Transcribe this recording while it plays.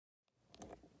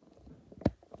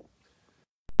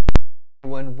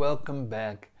everyone, welcome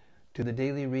back to the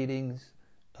daily readings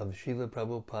of Srila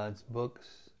Prabhupada's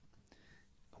books.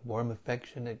 A warm,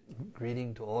 affectionate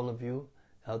greeting to all of you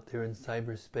out there in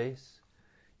cyberspace.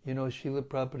 You know, Srila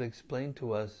Prabhupada explained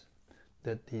to us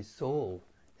that the soul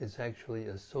is actually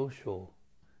a social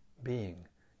being.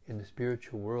 In the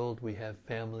spiritual world, we have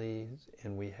families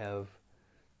and we have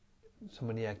so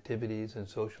many activities and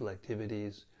social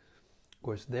activities. Of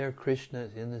course, there Krishna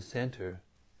is in the center,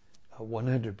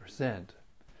 100%.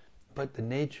 But the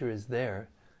nature is there,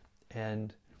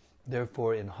 and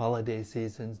therefore in holiday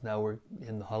seasons, now we're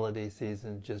in the holiday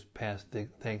season, just past the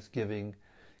Thanksgiving,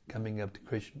 coming up to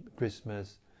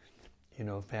Christmas, you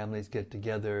know, families get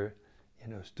together, you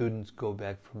know, students go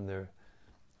back from their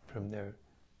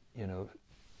you know,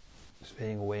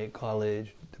 staying away at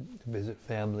college to visit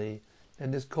family.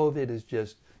 And this COVID has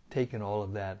just taken all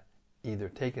of that, either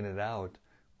taken it out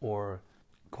or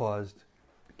caused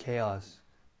chaos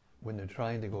when they're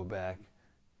trying to go back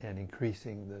and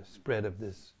increasing the spread of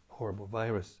this horrible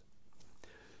virus.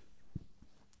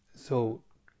 So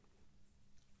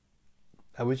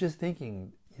I was just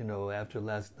thinking, you know, after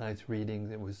last night's readings,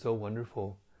 it was so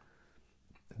wonderful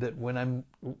that when I'm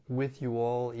with you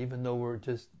all, even though we're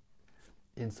just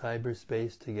in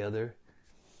cyberspace together,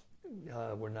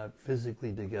 we're not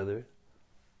physically together,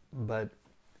 but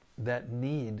that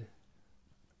need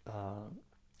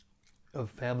of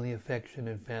family affection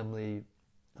and family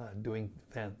doing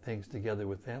things together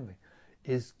with family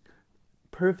is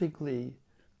perfectly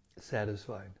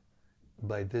satisfied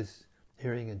by this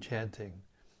hearing and chanting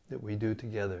that we do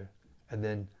together and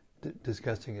then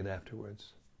discussing it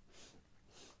afterwards.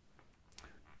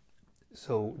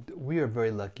 So we are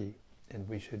very lucky, and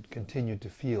we should continue to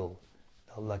feel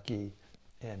lucky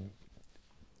and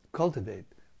cultivate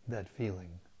that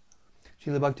feeling.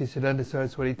 Srila Bhaktisiddhanta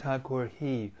Saraswati Thakur,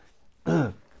 he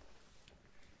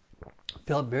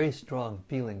felt very strong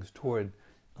feelings toward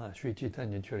Sri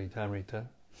Caitanya-caritämrta,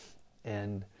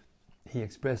 and he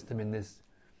expressed them in this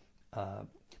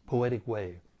poetic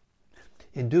way.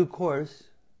 In due course,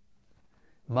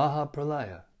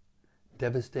 Mahapralaya,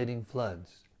 devastating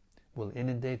floods, will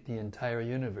inundate the entire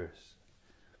universe.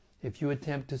 If you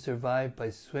attempt to survive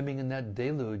by swimming in that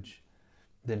deluge,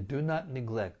 then do not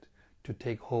neglect to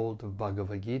take hold of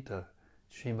Bhagavad Gita,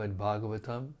 Srimad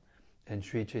Bhagavatam, and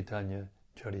Sri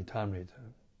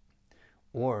Caitanya-caritämrta.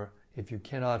 Or, if you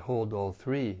cannot hold all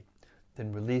three,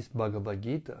 then release Bhagavad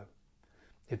Gita.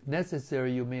 If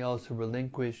necessary, you may also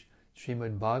relinquish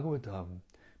Srimad Bhagavatam,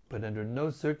 but under no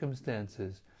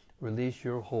circumstances release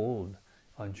your hold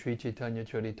on Sri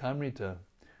Caitanya-caritämrta,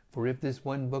 for if this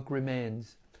one book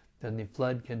remains, then the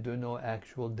flood can do no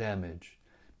actual damage,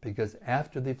 because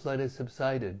after the flood has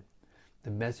subsided,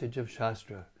 the message of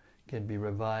Shastra can be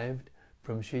revived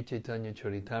from Sri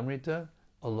Caitanya-caritämrta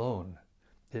alone,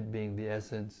 it being the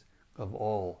essence of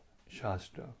all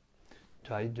Shastra.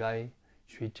 Jai Jai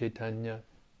Sri Chaitanya,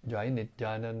 Jai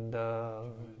Nityananda,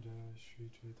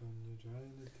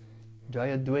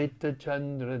 Jaya Dvaita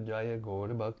Chandra, Jaya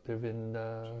Gaura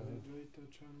Bhaktavinda,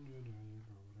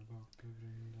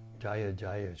 Jaya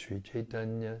Jaya Sri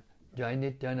Chaitanya, Jai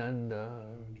Nityananda,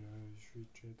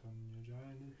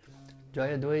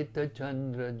 Jaya Dvaita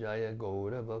Chandra, Jaya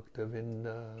Gaura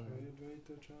Bhaktavinda,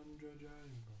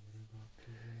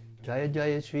 Jaya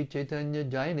Jaya Sri Chaitanya,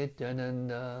 Jai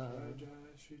Nityananda,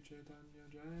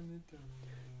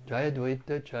 Jaya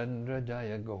Dvaita Chandra,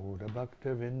 Jaya Gaura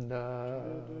Bhaktavinda.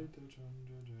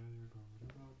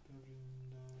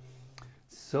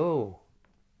 So,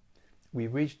 we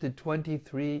reached the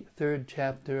 23rd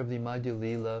chapter of the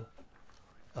Madhya-lila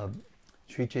of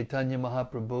Sri Chaitanya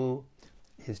Mahaprabhu,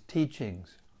 his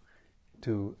teachings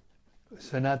to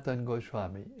Sanatana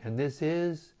Goswami. And this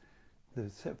is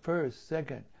the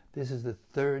this is the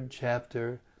third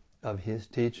chapter of his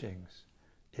teachings.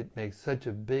 It makes such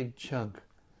a big chunk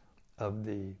of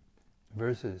the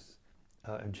verses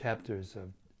and chapters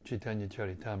of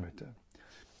Caitanya-caritämrta.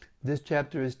 This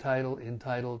chapter is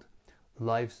entitled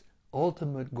Life's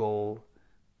Ultimate Goal,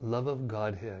 Love of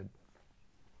Godhead.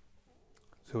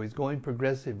 So he's going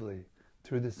progressively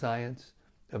through the science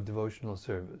of devotional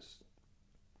service.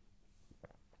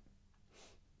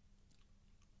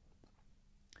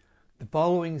 The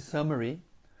following summary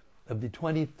of the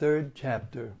 23rd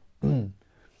chapter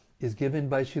is given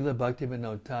by Srila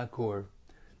Bhaktivinoda Thakur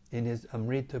in his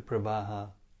Amrita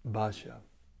Pravaha Bhashya.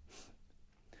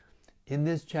 In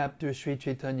this chapter, Sri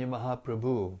Chaitanya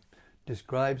Mahaprabhu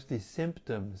describes the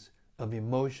symptoms of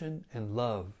emotion and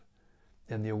love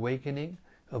and the awakening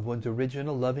of one's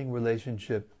original loving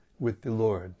relationship with the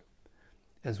Lord,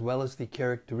 as well as the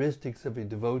characteristics of a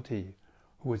devotee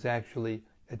who has actually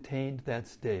attained that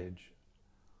stage.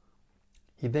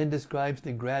 He then describes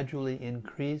the gradual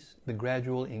increase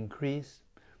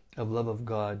of love of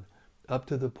God up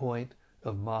to the point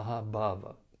of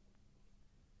Mahabhava.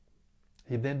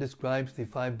 He then describes the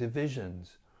 5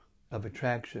 divisions of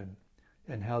attraction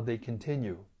and how they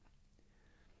continue.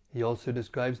 He also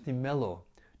describes the mellow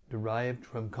derived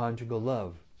from conjugal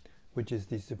love, which is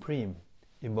the supreme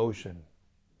emotion.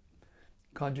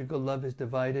 Conjugal love is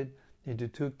divided into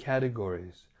 2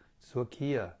 categories,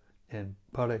 Swakya and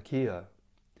Parakya.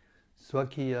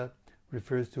 Swakya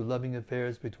refers to loving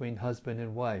affairs between husband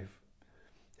and wife,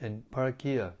 and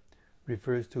Parakya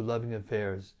refers to loving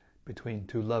affairs between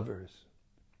 2 lovers.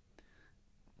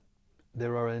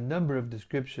 There are a number of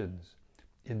descriptions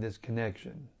in this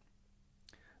connection.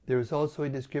 There is also a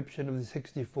description of the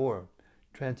 64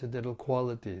 transcendental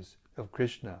qualities of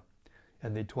Krishna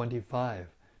and the 25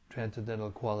 transcendental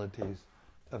qualities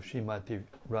of Srimati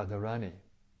Radharani.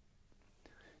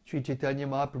 Sri Chaitanya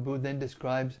Mahaprabhu then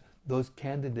describes those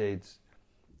candidates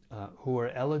who are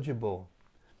eligible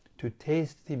to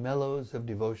taste the mellows of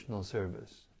devotional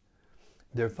service,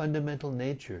 their fundamental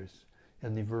natures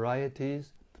and the varieties,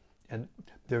 and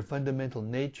their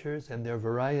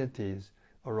varieties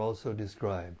are also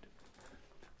described.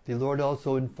 The Lord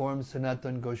also informs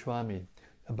Sanatana Goswami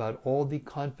about all the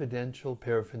confidential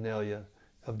paraphernalia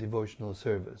of devotional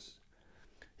service.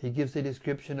 He gives a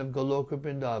description of Goloka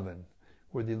Vrindavan,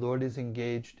 where the Lord is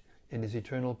engaged in his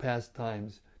eternal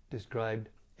pastimes described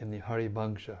in the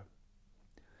Harivangsha.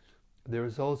 There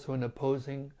is also an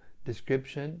opposing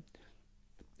description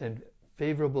and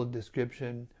favorable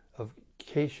description of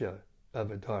Kesha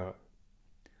Avatara.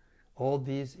 All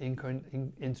these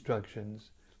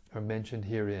instructions are mentioned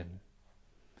herein.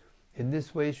 In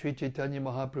this way, Sri Chaitanya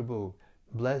Mahaprabhu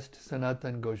blessed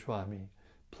Sanatana Goswami,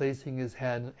 placing his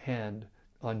hand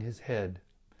on his head.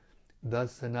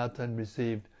 Thus Sanatana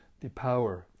received the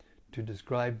power to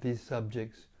describe these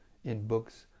subjects in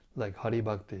books like Hari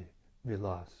Bhakti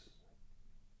Vilas.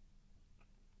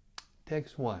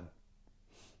 Text 1.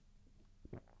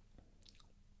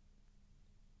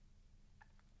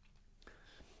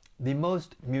 The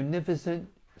most munificent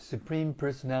Supreme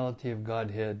Personality of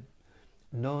Godhead,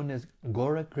 known as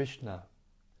Gaura Krishna,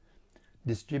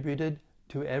 distributed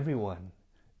to everyone,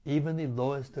 even the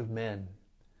lowest of men,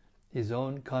 his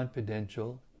own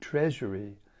confidential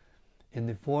treasury in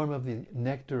the form of the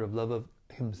nectar of love of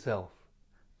himself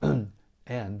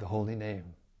and the holy name.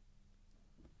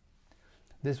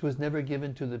 This was never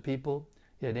given to the people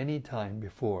at any time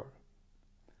before.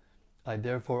 I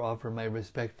therefore offer my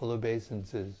respectful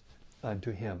obeisances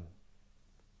unto him.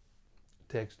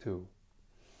 Text 2.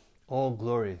 All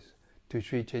glories to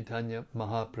Sri Chaitanya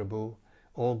Mahaprabhu,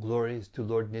 all glories to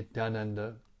Lord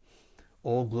Nityananda,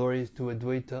 all glories to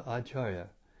Advaita Acharya,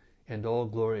 and all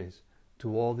glories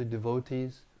to all the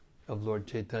devotees of Lord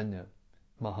Chaitanya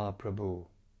Mahaprabhu.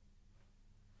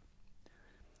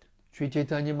 Sri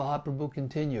Chaitanya Mahaprabhu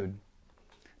continued,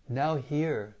 Now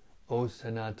hear, O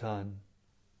Sanatan,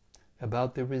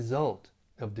 about the result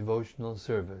of devotional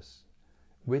service,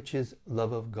 which is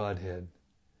love of Godhead,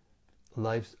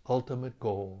 life's ultimate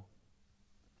goal.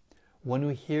 One who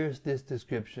hears this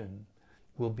description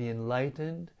will be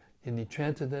enlightened in the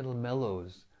transcendental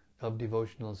mellows of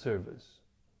devotional service.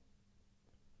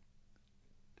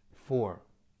 4.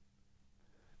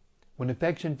 When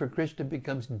affection for Krishna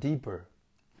becomes deeper,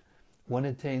 one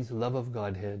attains love of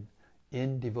Godhead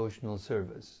in devotional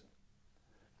service.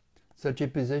 Such a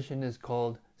position is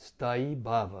called Sthayi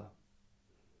Bhava,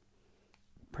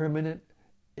 permanent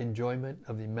enjoyment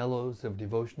of the mellows of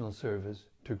devotional service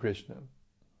to Krishna.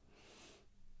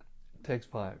 Text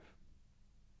 5.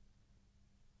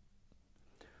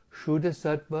 Shuddha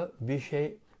Sattva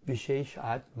Vishesh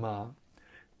Atma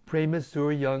Prema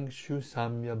Suryang Shu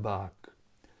Samya Bhak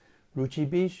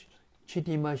Ruchibish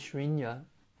Chitima Shrinya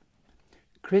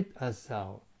Krit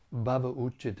Asau Bhava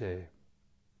Uchate.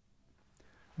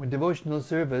 When devotional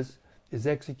service is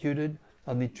executed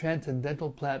on the transcendental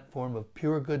platform of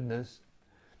pure goodness,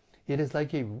 it is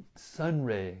like a sun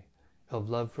ray of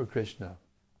love for Krishna.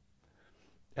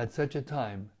 At such a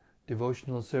time,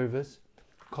 devotional service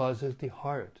causes the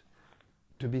heart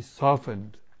to be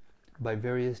softened by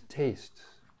various tastes,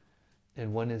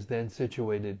 and one is then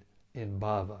situated in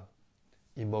bhava,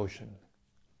 emotion.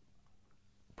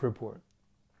 Purport.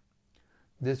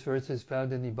 This verse is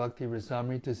found in the Bhakti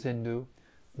Rasamrita Sindhu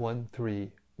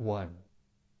 131.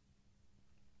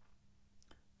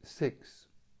 6.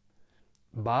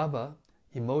 Bhava,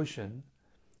 emotion,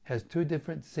 has 2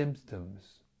 different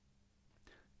symptoms,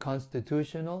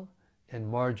 constitutional and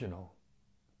marginal.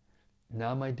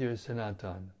 Now, my dear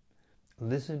Sanatan,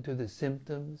 listen to the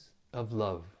symptoms of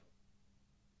love.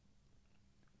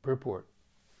 Purport.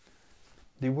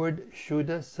 The word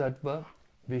Shuddha Sattva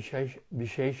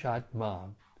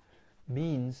Visheshatma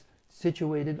means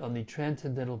situated on the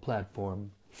transcendental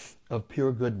platform of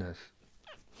pure goodness.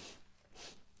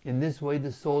 In this way,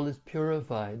 the soul is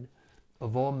purified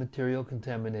of all material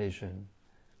contamination,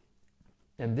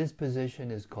 and this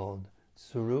position is called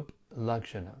Surup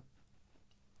Lakshana.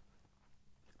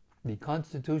 The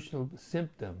constitutional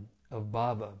symptom of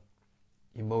bhava,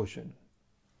 emotion.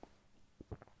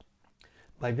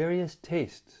 By various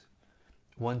tastes,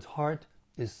 one's heart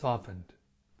is softened,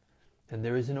 and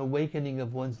there is an awakening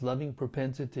of one's loving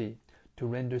propensity to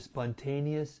render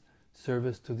spontaneous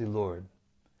service to the Lord.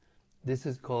 This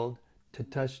is called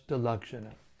Tatashta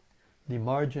Lakshana, the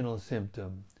marginal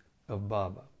symptom of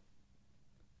bhava.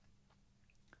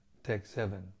 Text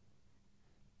 7.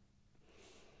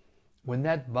 When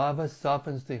that bhava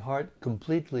softens the heart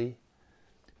completely,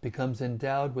 becomes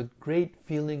endowed with great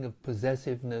feeling of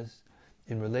possessiveness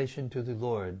in relation to the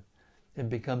Lord, and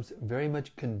becomes very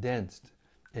much condensed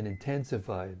and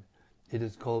intensified, it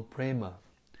is called prema,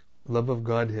 love of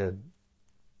Godhead.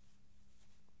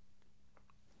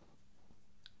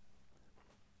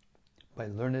 By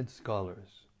learned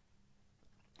scholars.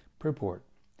 Purport.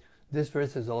 This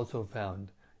verse is also found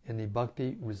in the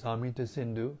Bhakti Rasamrita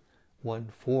Sindhu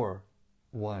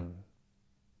 1.4.1.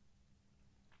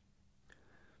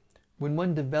 When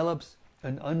one develops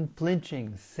an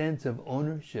unflinching sense of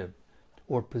ownership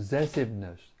or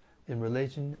possessiveness in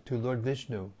relation to Lord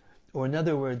Vishnu, or in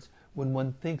other words, when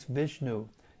one thinks Vishnu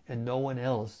and no one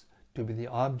else to be the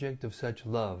object of such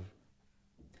love,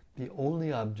 the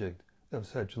only object of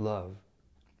such love,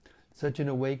 such an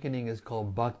awakening is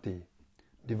called bhakti,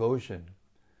 devotion,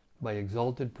 by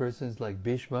exalted persons like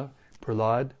Bhishma,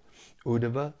 Prahlad,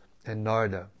 Uddhava, and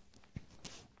Narada.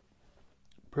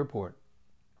 Purport.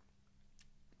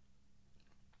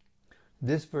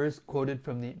 This verse, quoted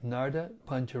from the Narada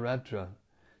Pancharatra,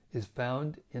 is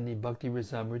found in the Bhakti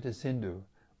Rasamrita Sindhu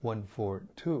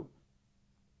 1.4.2.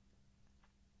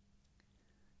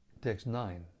 Text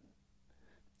 9.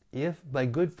 If by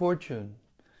good fortune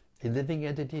a living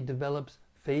entity develops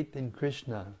faith in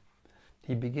Krishna,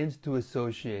 he begins to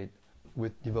associate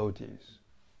with devotees.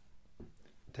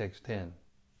 Text 10.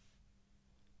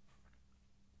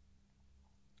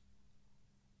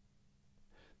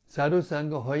 Sadhu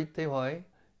Sangha hoite hoy,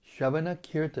 Shavana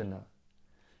Kirtana,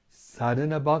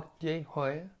 Sadhana Bhakti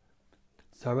hoy,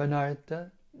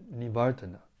 Sarvanartha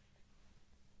Nivartana.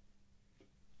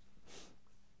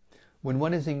 When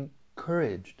one is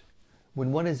encouraged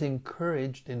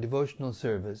in devotional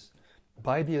service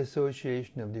by the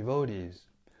association of devotees,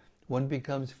 one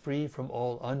becomes free from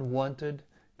all unwanted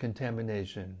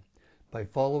contamination by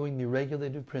following the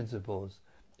regulative principles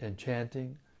and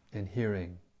chanting and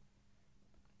hearing.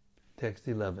 Text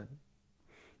 11.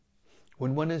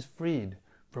 When one is freed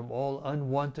from all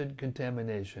unwanted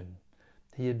contamination,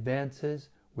 he advances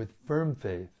with firm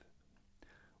faith.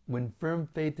 When firm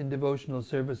faith in devotional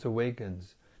service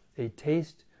awakens, a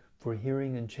taste for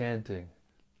hearing and chanting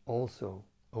also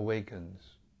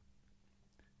awakens.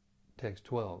 Text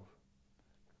 12.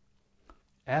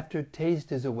 After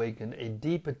taste is awakened, a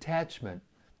deep attachment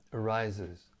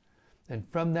arises, and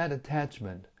from that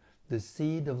attachment, the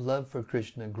seed of love for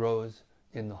Krishna grows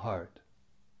in the heart.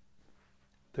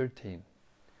 13.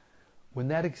 When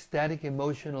that ecstatic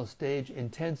emotional stage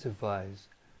intensifies,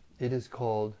 it is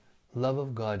called love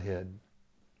of Godhead.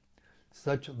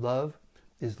 Such love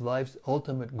is life's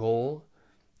ultimate goal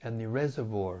and the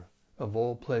reservoir of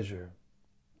all pleasure.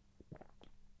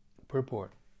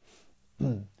 Purport.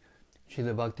 Srila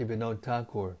Bhaktivinoda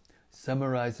Thakur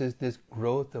summarizes this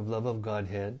growth of love of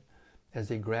Godhead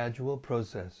as a gradual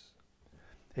process.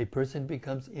 A person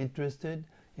becomes interested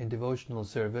in devotional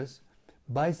service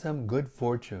by some good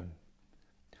fortune.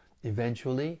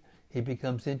 Eventually, he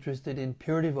becomes interested in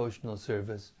pure devotional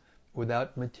service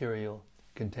without material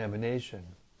contamination.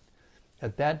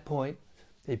 At that point,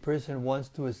 a person wants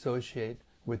to associate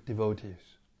with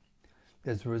devotees.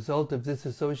 As a result of this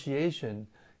association,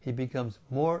 he becomes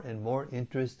more and more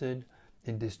interested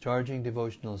in discharging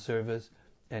devotional service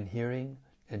and hearing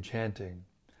and chanting.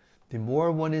 The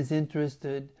more one is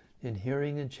interested in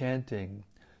hearing and chanting,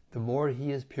 the more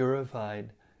he is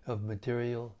purified of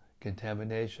material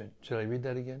contamination. Should I read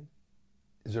that again?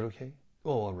 Is it okay?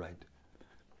 Oh, all right.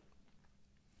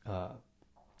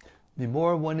 The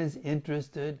more one is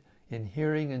interested in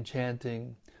hearing and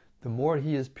chanting, the more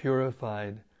he is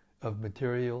purified of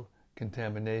material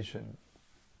contamination.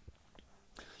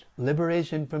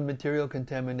 Liberation from material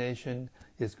contamination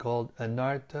is called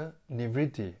anartha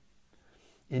nivritti,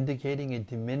 indicating a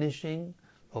diminishing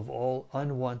of all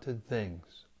unwanted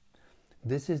things.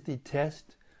 This is the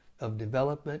test of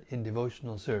development in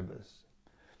devotional service.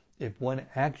 If one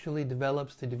actually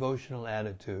develops the devotional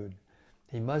attitude,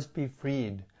 he must be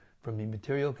freed from the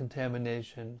material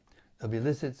contamination of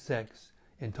illicit sex,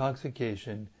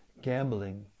 intoxication,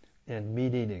 gambling, and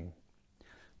meat eating.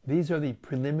 These are the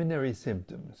preliminary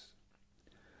symptoms.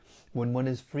 When one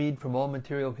is freed from all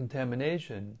material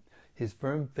contamination, his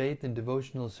firm faith in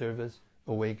devotional service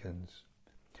awakens.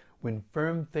 When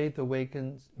firm faith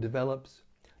develops,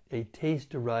 a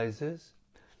taste arises,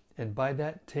 and by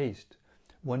that taste,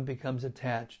 one becomes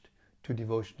attached to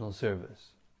devotional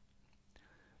service.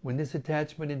 When this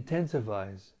attachment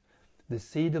intensifies, the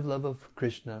seed of love of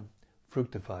Krishna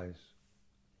fructifies.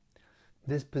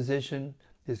 This position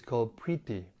is called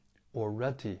priti, or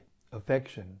rati,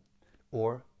 affection,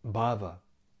 or bhava,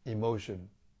 emotion.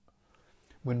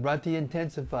 When rati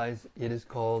intensifies, it is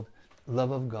called love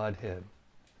of Godhead.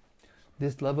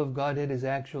 This love of Godhead is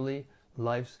actually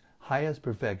life's highest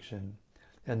perfection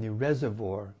and the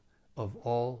reservoir of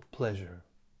all pleasure.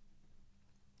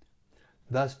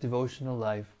 Thus, devotional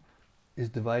life is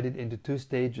divided into two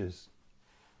stages,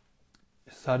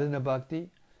 sadhana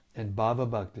bhakti and bhava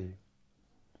bhakti.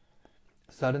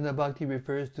 Sadhana bhakti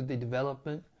refers to the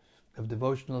development of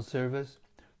devotional service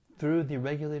through the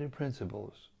regulated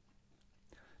principles.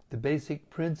 The basic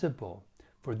principle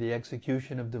for the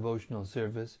execution of devotional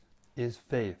service is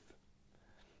faith.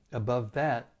 Above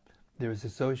that, there is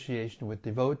association with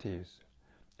devotees,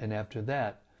 and after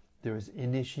that, there is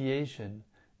initiation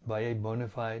by a bona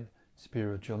fide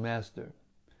spiritual master.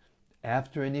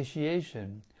 After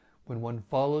initiation, when one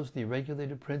follows the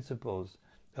regulated principles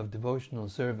of devotional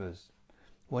service,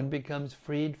 one becomes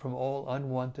freed from all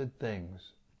unwanted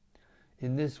things.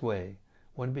 In this way,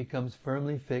 one becomes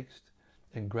firmly fixed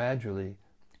and gradually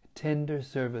tender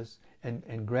service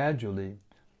and gradually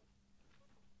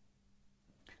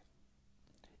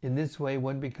in this way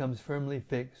one becomes firmly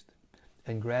fixed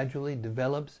and gradually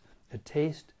develops a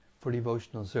taste for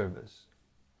devotional service.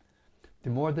 The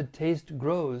more the taste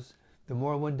grows, the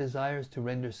more one desires to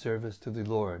render service to the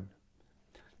Lord.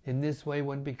 In this way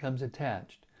one becomes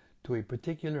attached to a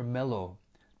particular mellow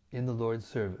in the Lord's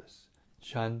service,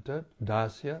 Shanta,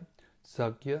 Dasya,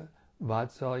 Sakya,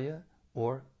 Vatsalya,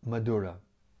 or Madhura.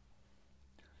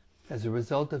 As a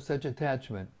result of such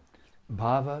attachment,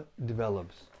 bhava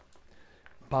develops.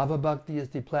 Bhava bhakti is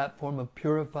the platform of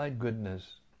purified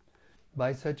goodness.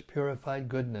 By such purified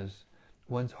goodness,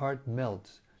 one's heart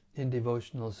melts in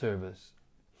devotional service.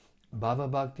 Bhava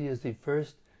bhakti is the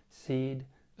first seed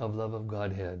of love of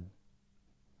Godhead.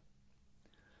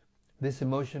 This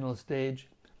emotional stage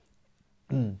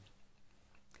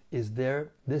is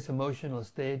there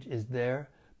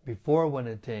before one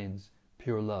attains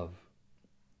pure love.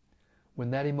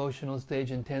 When that emotional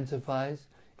stage intensifies,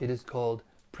 it is called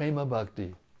prema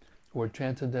bhakti, or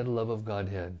transcendental love of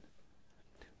Godhead.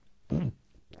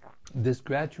 This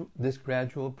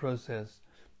gradual process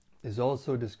is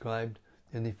also described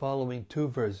in the following two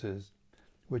verses,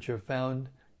 which are found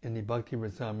in the Bhakti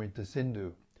Rasamrita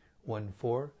Sindhu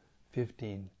 1:4,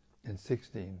 15, and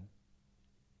 16.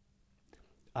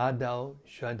 Adau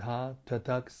shadha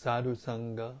tatak sadhu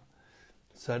sanga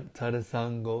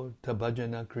tarasango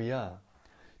tabhajana kriya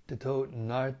tato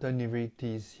narta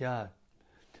nivriti syat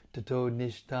tato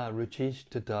nishta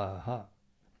ruchishtataha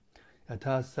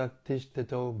ata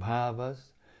saktishtato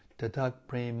bhavas tatak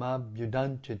prema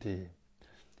bhudanchati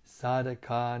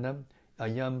sadhakanam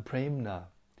ayam premna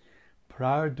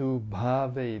prardu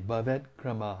bhave bhavet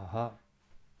kramaha.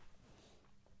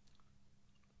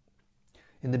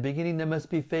 In the beginning there must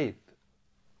be faith.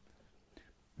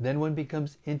 Then one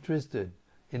becomes interested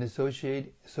in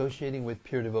associating with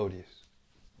pure devotees.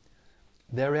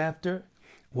 Thereafter,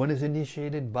 one is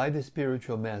initiated by the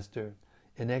spiritual master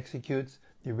and executes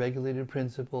the regulated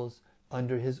principles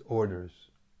under his orders.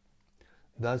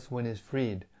 Thus one is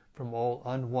freed from all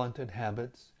unwanted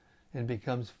habits and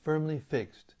becomes firmly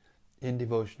fixed in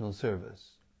devotional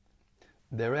service.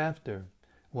 Thereafter,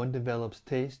 one develops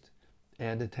taste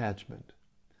and attachment.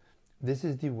 This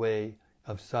is the way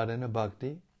of sadhana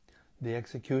bhakti, the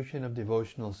execution of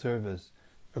devotional service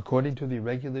according to the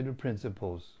regulated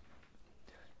principles.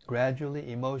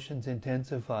 Gradually emotions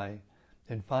intensify,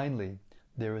 and finally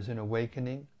there is an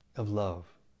awakening of love.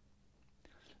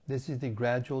 This is the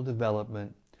gradual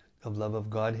development of love of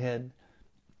Godhead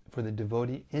for the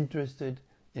devotee interested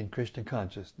in Krishna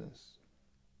consciousness.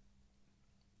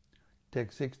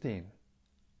 Text 16.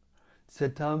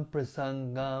 Satam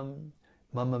prasangam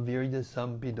mama virya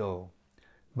sampido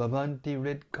bhavanti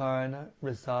rit karna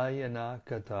rasayana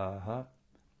kataha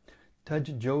taj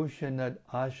joshanat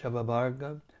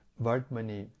ashababarga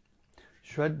vartmani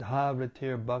Shraddha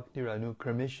Vratir Bhaktir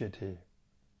Anukramishati.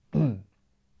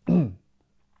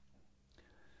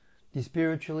 The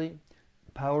spiritually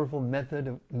powerful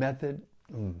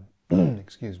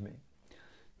excuse me.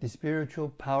 The spiritual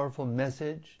powerful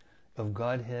message of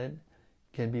Godhead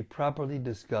can be properly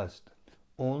discussed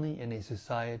only in a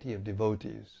society of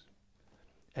devotees,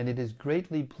 and it is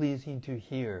greatly pleasing to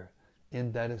hear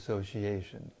in that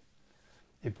association.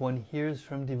 If one hears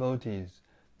from devotees,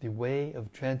 the way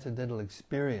of transcendental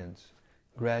experience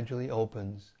gradually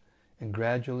opens and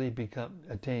gradually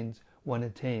one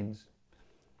attains.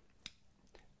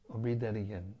 I'll read that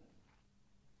again.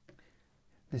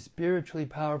 The spiritually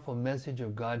powerful message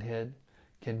of Godhead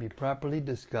can be properly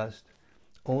discussed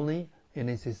only in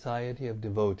a society of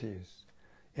devotees,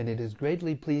 and it is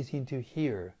greatly pleasing to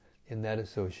hear in that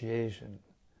association.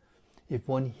 If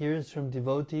one hears from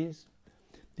devotees,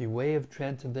 the way of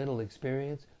transcendental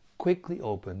experience quickly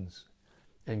opens,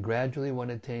 and gradually one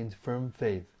attains firm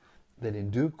faith that in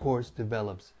due course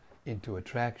develops into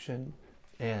attraction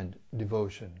and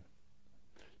devotion.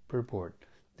 Purport.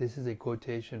 This is a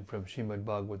quotation from Srimad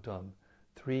Bhagavatam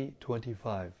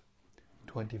 3:25,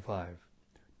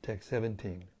 text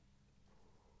 17.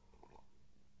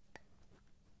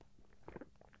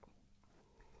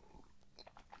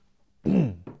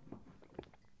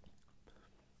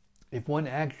 If one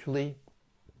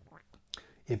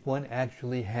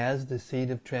actually has the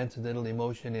seed of transcendental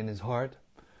emotion in his heart,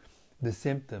 the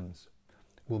symptoms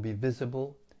will be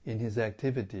visible in his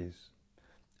activities.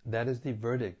 That is the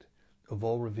verdict of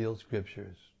all revealed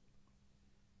scriptures.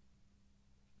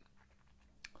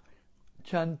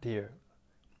 Chantir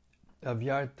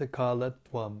avyartha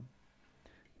kalatvam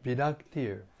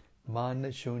viraktir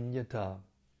manashunyata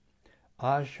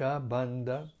asha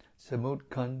bandha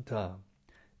samutkanta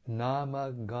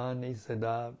nama gani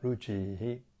sada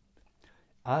ruchihi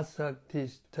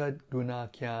asaktis-tad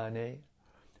gunakyane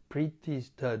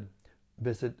pritis-tad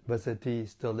vasati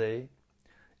stale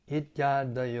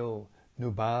ityadayo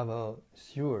nubhava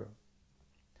syur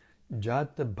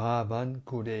jata bhavan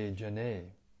kude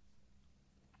jane.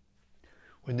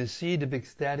 When the seed of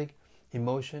ecstatic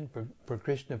emotion for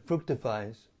Krishna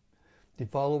fructifies, the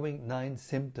following 9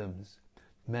 symptoms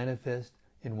manifest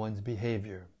in one's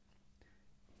behavior.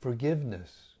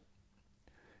 Forgiveness,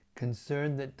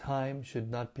 concern that time should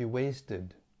not be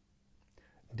wasted,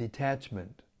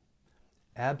 detachment,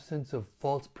 absence of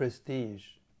false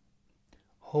prestige,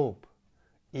 hope,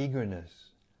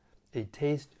 eagerness, a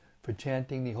taste for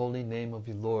chanting the holy name of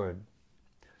the Lord,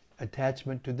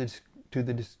 attachment to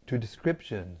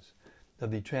descriptions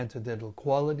of the transcendental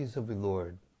qualities of the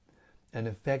Lord, and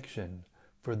affection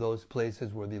for those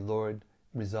places where the Lord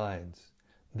resides,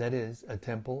 that is, a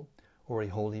temple or a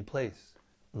holy place,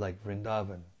 like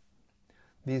Vrindavan.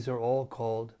 These are all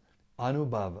called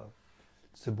anubhava,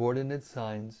 subordinate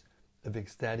signs of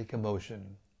ecstatic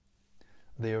emotion.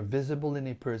 They are visible in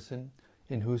a person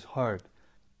in whose heart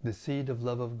the seed of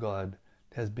love of God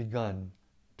has begun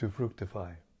to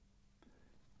fructify.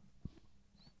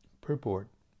 Purport.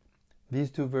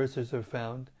 These 2 verses are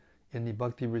found in the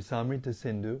Bhakti Rasamrita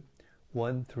Sindhu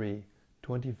 1:3,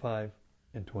 25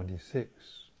 and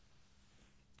 26.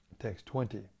 Text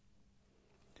 20.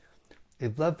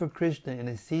 If love for Krishna in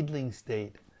a seedling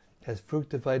state has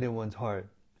fructified in one's heart,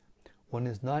 one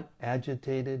is not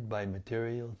agitated by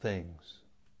material things.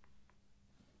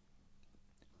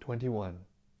 21.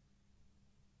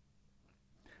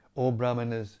 O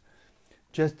Brahmanas,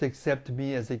 just accept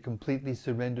me as a completely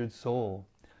surrendered soul,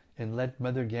 and let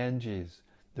Mother Ganges,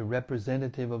 the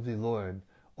representative of the Lord,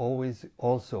 always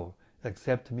also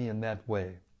accept me in that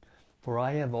way. For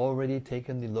I have already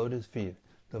taken the lotus feet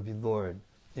of the Lord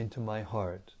into my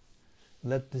heart.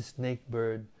 Let the snake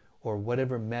bird, or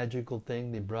whatever magical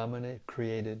thing the Brahmana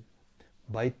created,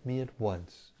 bite me at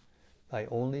once. I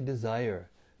only desire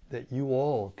that you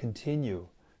all continue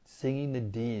singing the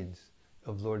deeds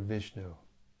of Lord Vishnu.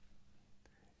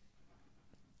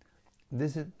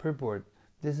 This is purport.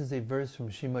 This is a verse from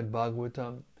Srimad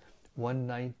Bhagavatam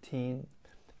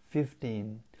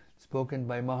 1:19-15, spoken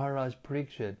by Maharaj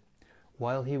Parikshit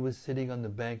while he was sitting on the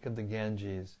bank of the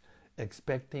Ganges,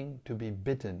 expecting to be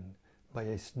bitten by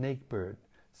a snake bird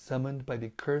summoned by the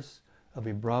curse of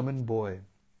a Brahmin boy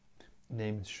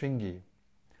named Shringi,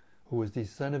 who was the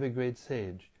son of a great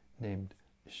sage named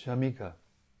Shamika.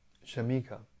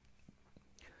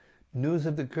 News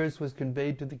of the curse was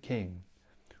conveyed to the king,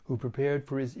 who prepared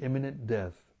for his imminent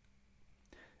death.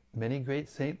 Many great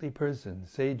saintly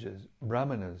persons, sages,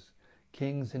 brahmanas,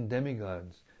 kings and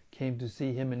demigods came to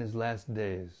see him in his last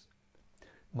days.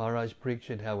 Maharaj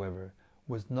Parikshit, however,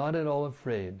 was not at all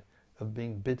afraid of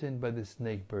being bitten by the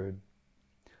snake bird.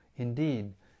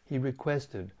 Indeed, he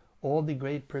requested all the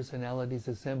great personalities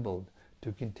assembled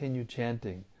to continue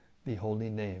chanting the holy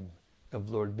name of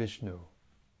Lord Vishnu.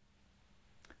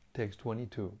 Text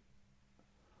 22.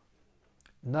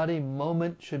 Not a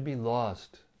moment should be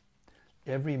lost.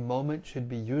 Every moment should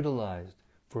be utilized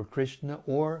for Krishna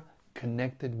or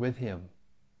connected with him.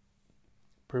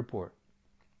 Purport.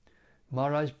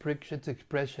 Maharaj Parikshit's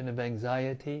expression of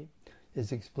anxiety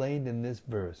is explained in this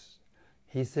verse.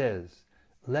 He says,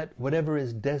 "Let whatever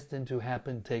is destined to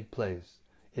happen take place.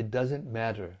 It doesn't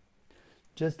matter.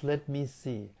 Just let me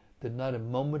see that not a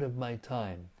moment of my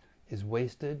time is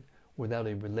wasted without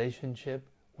a relationship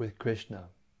with Krishna."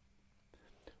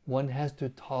 One has to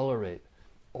tolerate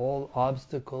all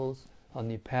obstacles on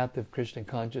the path of Krishna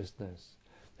consciousness,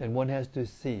 and one has to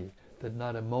see that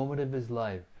not a moment of his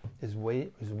life is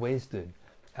wasted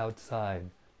outside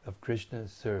of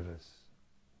Krishna's service.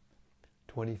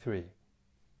 23.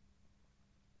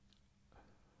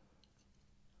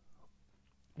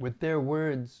 With their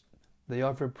words, they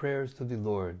offer prayers to the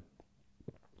Lord.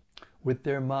 With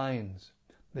their minds,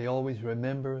 they always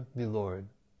remember the Lord.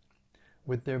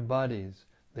 With their bodies,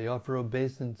 they offer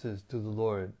obeisances to the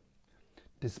Lord.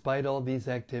 Despite all these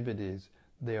activities,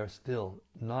 they are still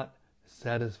not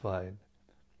satisfied.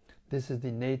 This is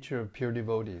the nature of pure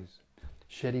devotees.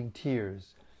 Shedding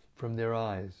tears from their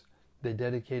eyes, they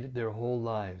dedicated their whole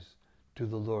lives to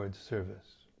the Lord's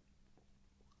service.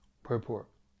 Purport.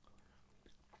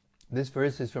 This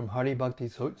verse is from Hari Bhakti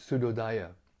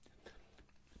Sudodaya.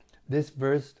 This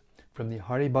verse from the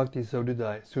Hari Bhakti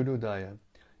Sudodaya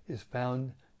is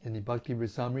found in the Bhakti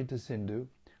Rasamrita Sindhu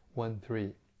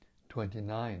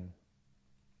 1.3.29.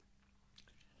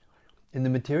 In the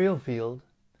material field,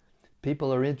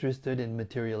 people are interested in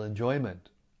material enjoyment,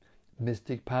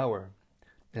 mystic power,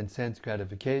 and sense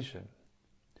gratification.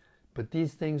 But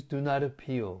these things do not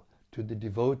appeal to the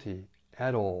devotee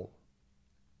at all.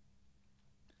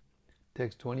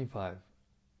 Text 25.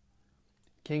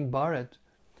 King Bharat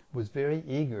was very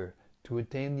eager to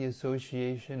attain the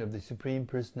association of the Supreme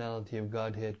Personality of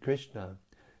Godhead Krishna,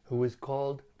 who is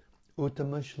called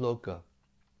Uttama Shloka,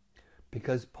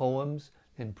 because poems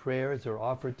and prayers are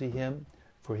offered to him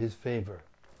for his favor.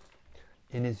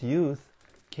 In his youth,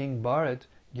 King Bharat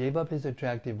gave up his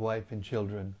attractive wife and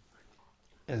children,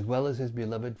 as well as his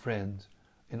beloved friends,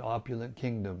 in opulent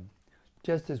kingdom,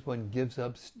 just as one gives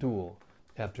up stool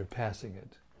after passing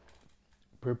it.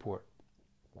 Purport.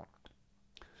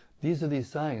 These are the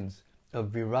signs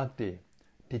of virakti,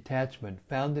 detachment,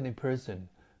 found in a person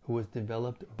who has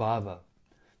developed bhava,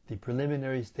 the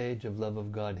preliminary stage of love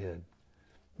of Godhead.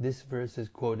 This verse is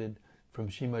quoted from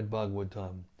Srimad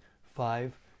Bhagavatam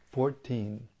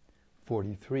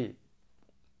 5:14-43.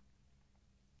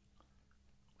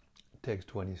 Text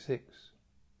 26.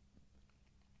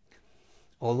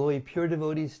 Although a pure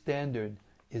devotee's standard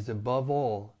is above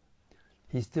all,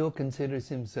 he still considers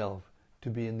himself to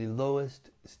be in the lowest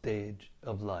stage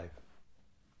of life.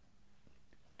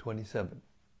 27.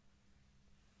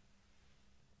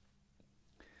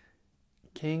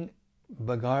 King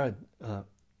Bhagarad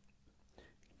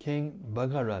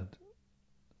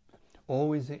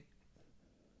always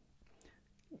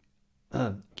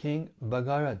King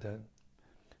Bhagarata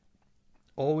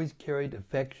always carried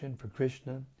affection for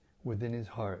Krishna within his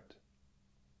heart.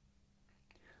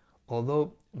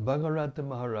 Although Bhagarata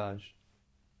Maharaj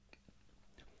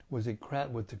was the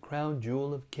crown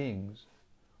jewel of kings,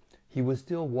 he was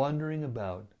still wandering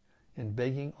about and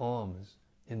begging alms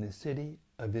in the city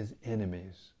of his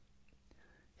enemies.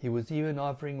 He was even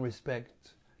offering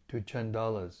respects to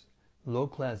chandalas,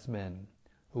 low-class men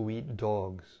who eat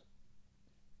dogs.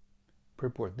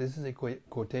 Purport. This is a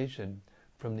quotation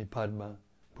from the Padma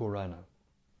Purana.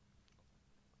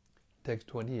 Text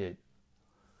 28.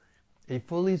 A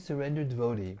fully surrendered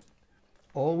devotee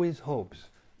always hopes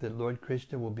that Lord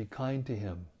Krishna will be kind to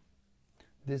him.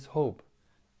 This hope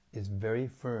is very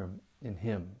firm in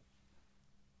him.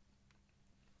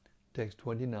 Text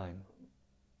 29.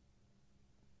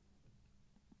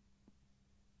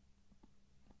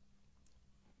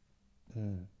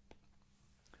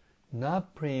 Na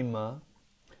prema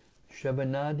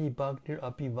shavanadi bhaktir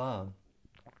apiva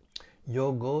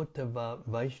yogo tava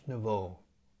vaishnavo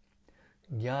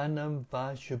jnanam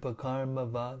va shupakarma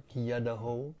va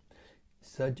kiyadaho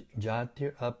saj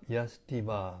jatir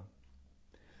apyastiva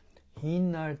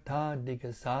hinartha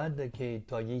dikasadake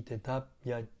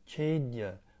toyitatapya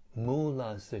chedya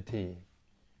mula sati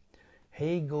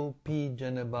he gopi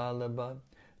janabalaba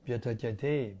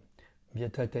vyatajate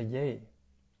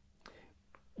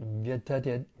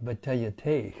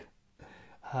Vyatayate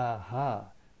ha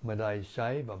ha madai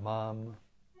shaiva mam.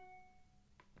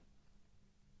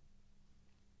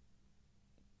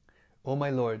 O my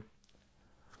Lord,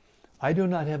 I do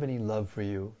not have any love for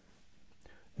you,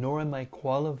 nor am I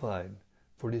qualified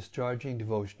for discharging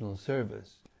devotional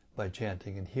service by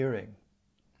chanting and hearing,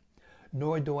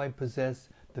 nor do I possess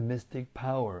the mystic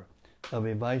power of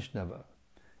a Vaishnava,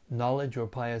 knowledge or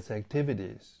pious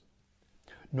activities,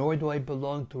 nor do I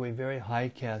belong to a very high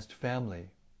caste family.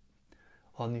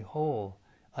 On the whole,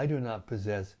 I do not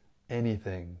possess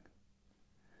anything.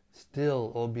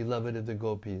 Still, O beloved of the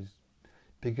gopis,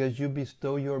 because you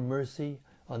bestow your mercy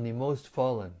on the most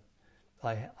fallen,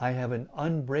 I have an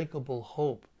unbreakable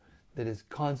hope that is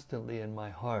constantly in my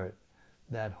heart.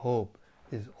 That hope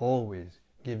is always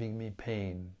giving me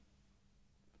pain.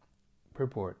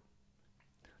 Purport.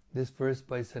 This verse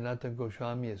by Sanatana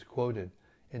Goswami is quoted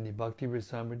in the Bhakti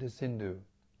Rasamrita Sindhu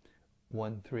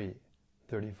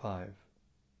 1.3.35.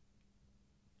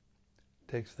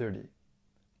 Text 30.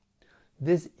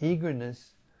 This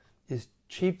eagerness is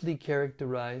chiefly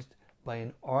characterized by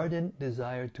an ardent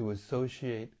desire to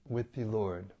associate with the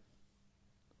Lord.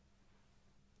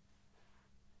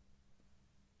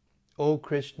 O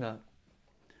Krishna,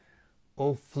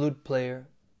 O flute player,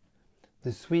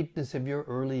 the sweetness of your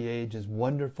early age is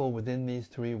wonderful within these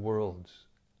three worlds.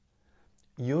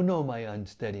 You know my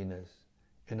unsteadiness,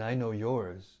 and I know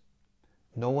yours.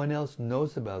 No one else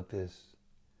knows about this.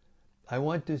 I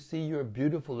want to see your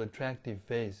beautiful, attractive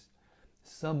face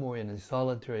somewhere in a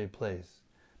solitary place.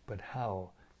 But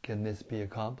how can this be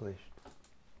accomplished?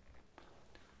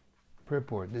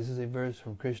 Purport. This is a verse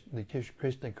from the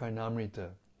Caitanya-caritämrta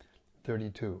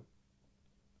 32.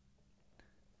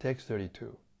 Text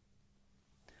 32.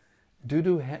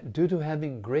 Due to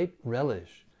having great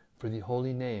relish for the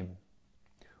holy name,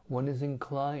 one is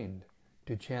inclined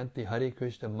to chant the Hare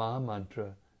Krishna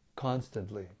Mahamantra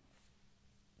constantly.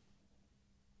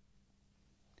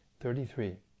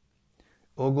 33.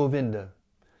 O Govinda,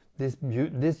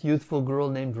 this youthful girl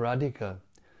named Radhika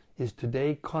is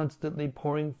today constantly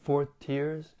pouring forth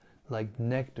tears like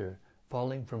nectar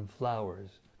falling from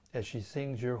flowers as she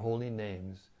sings your holy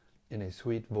names in a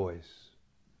sweet voice.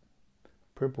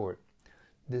 Purport.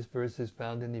 This verse is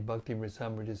found in the Bhakti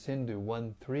Rasamrita Sindhu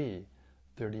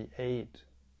 1.3.38.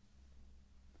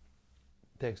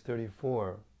 Text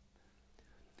 34.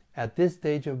 At this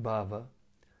stage of bhava,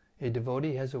 a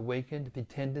devotee has awakened the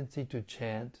tendency to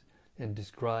chant and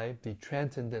describe the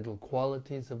transcendental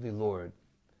qualities of the Lord.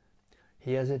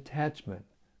 He has attachment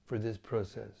for this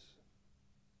process.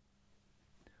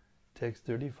 Text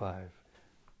 35.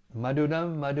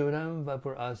 Madhuram madhuram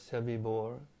vapur asya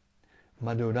vibhor,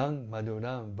 madhurang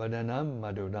madhuram vadanam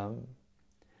madhuram,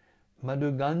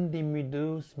 madhugandhi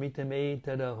mridu smitame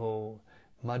tadaho,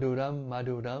 madhuram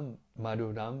madhuram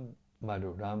madhuram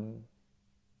madhuram.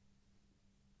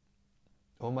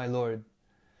 O my Lord,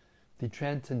 the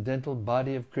transcendental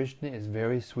body of Krishna is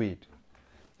very sweet,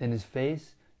 and his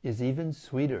face is even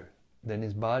sweeter than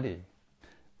his body,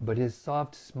 but his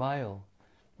soft smile,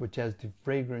 which has the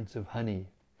fragrance of honey,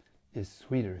 is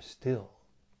sweeter still.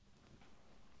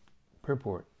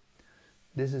 Purport.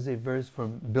 This is a verse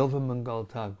from Bilva Mangal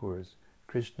Thakur's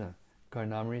Krishna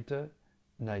Karnamrita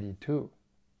 92.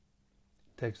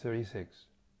 Text 36.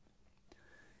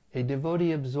 A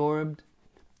devotee absorbed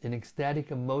in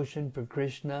ecstatic emotion for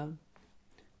Krishna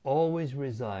always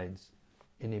resides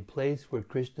in a place where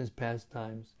Krishna's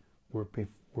pastimes were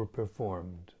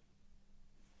performed.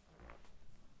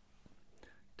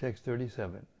 Text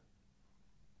 37.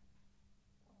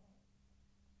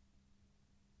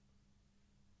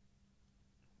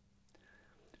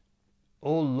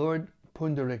 O Lord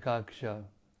Pundarikaksha,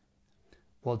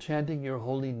 while chanting your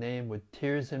holy name with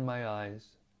tears in my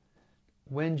eyes,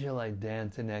 when shall I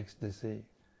dance in ecstasy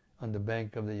on the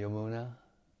bank of the Yamuna?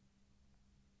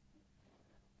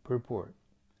 Purport.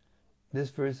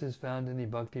 This verse is found in the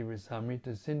Bhakti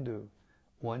Rasamrita Sindhu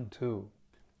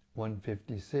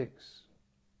 1.2.156.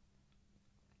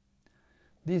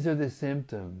 These are the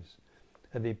symptoms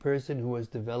of a person who has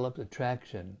developed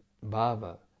attraction,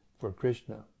 bhava, for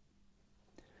Krishna.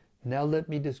 Now let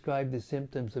me describe the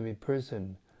symptoms of a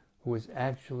person who is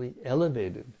actually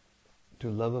elevated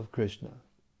to love of Krishna.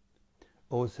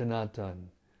 O Sanatan,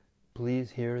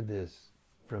 please hear this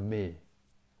from me.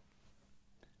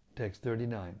 Text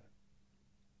 39.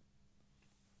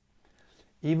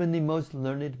 Even the most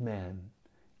learned man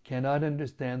cannot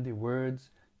understand the words,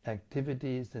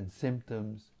 activities, and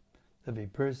symptoms of a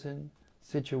person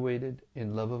situated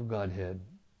in love of Godhead.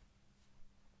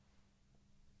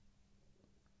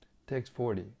 Text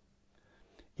 40.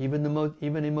 Even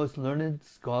a most learned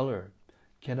scholar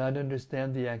cannot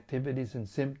understand the activities and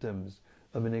symptoms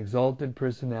of an exalted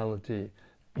personality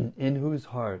in whose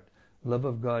heart love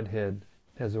of Godhead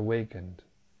has awakened.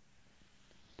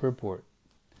 Purport.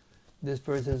 This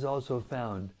verse is also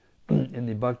found in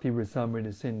the Bhakti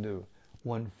Rasamrita Sindhu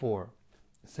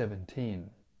 1.4.17.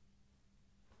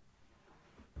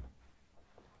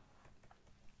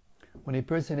 When a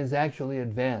person is actually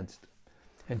advanced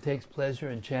and takes pleasure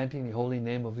in chanting the holy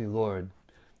name of the Lord,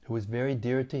 who is very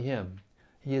dear to him,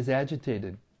 he is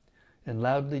agitated and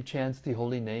loudly chants the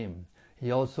holy name. He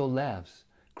also laughs,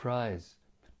 cries,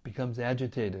 becomes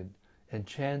agitated, and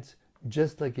chants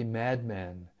just like a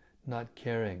madman, not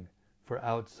caring for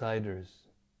outsiders.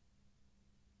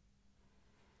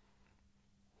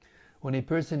 When a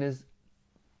person is...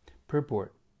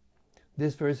 Purport.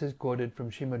 This verse is quoted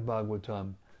from Srimad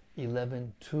Bhagavatam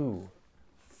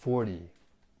 11.2.40.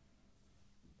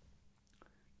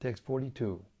 Text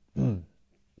 42.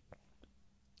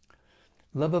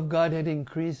 Love of Godhead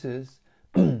increases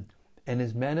and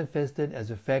is manifested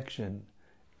as affection,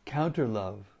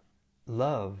 counter-love,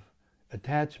 love,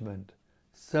 attachment,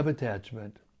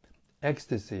 sub-attachment,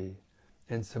 ecstasy,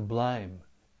 and sublime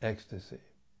ecstasy.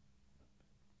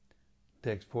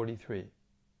 Text 43.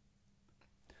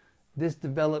 This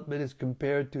development is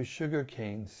compared to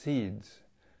sugarcane seeds,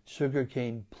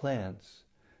 sugarcane plants,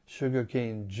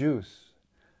 sugarcane juice,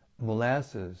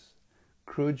 molasses,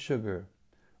 crude sugar,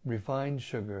 refined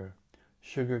sugar,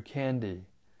 sugar candy,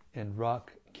 and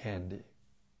rock candy.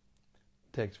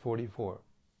 Text 44.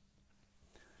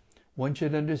 One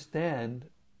should understand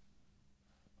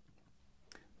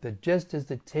that just as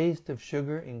the taste of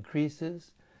sugar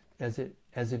increases as it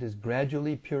is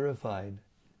gradually purified,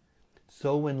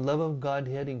 so when love of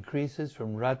Godhead increases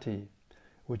from rati,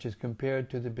 which is compared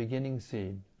to the beginning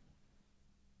seed,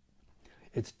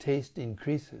 its taste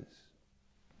increases.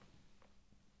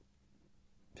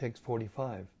 Text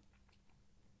 45.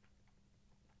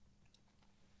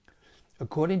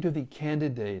 According to the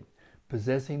candidate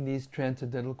possessing these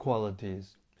transcendental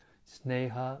qualities,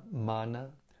 sneha,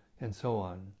 mana, and so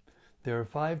on, there are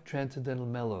 5 transcendental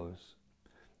mellows: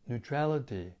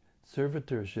 neutrality,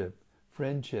 servitorship,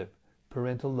 friendship,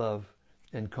 parental love,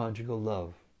 and conjugal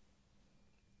love.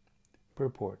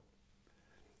 Purport.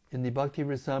 In the Bhakti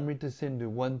Rasamrita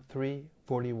Sindhu 1.3,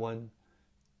 41,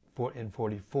 4 and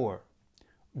 44,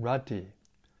 rati,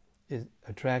 is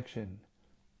attraction,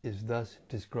 is thus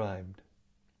described.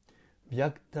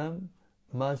 Vyaktam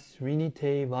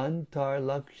masrinite vantar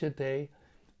lakshate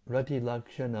rati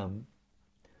lakshanam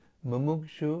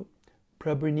mamukshu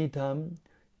prabrinitam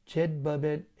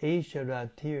chedbabet esha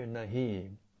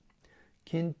nahi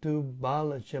kintu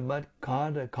bala shamat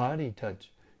kada karitach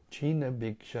china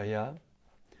bhikshaya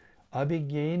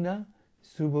abhigyena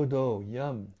subodo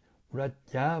yam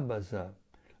ratyabasa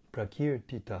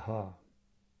prakirtitaha.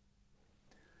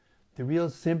 The real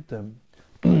symptom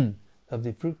of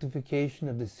the fructification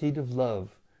of the seed of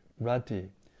love,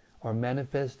 rati, are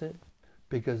manifested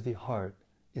because the heart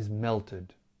is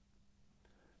melted.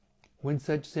 When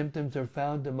such symptoms are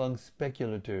found among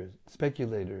speculators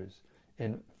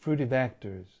and fruitive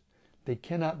actors, they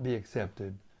cannot be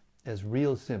accepted as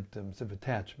real symptoms of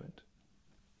attachment.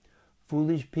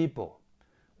 Foolish people,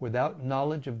 without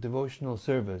knowledge of devotional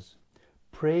service,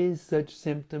 praise such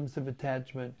symptoms of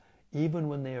attachment even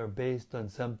when they are based on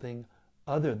something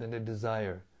other than a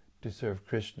desire to serve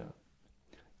Krishna.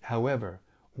 However,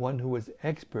 one who is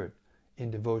expert in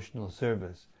devotional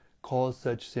service calls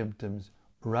such symptoms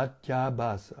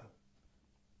ratyabhasa,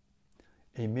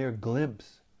 a mere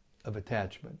glimpse of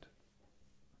attachment.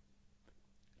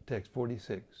 Text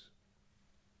 46.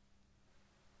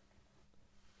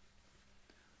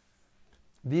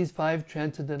 These 5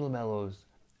 transcendental mellows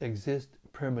exist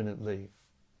permanently.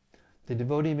 The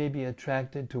devotee may be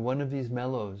attracted to one of these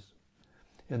mellows,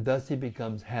 and thus he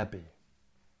becomes happy.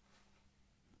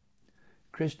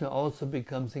 Krishna also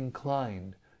becomes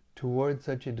inclined toward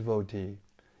such a devotee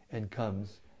and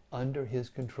comes under his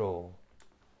control.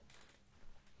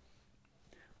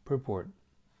 Purport.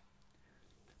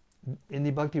 In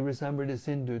the Bhakti Rasamrita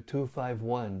Sindhu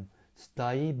 251,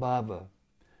 Sthayi Bhava,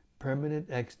 permanent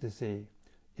ecstasy,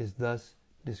 is thus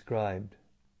described.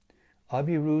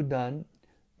 Abhirudan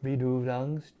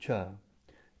vidurangs cha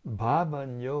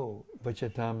bhavanyo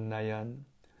vachatam nayan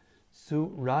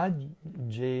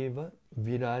surajeva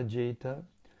virajeta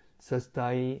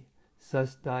sastayi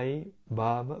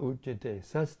bhava uchate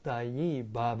sastayi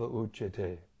bhava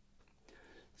uchate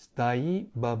stayi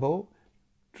bhavo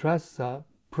trasa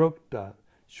prokta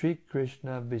Sri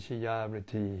Krishna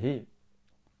Vishayavritihi.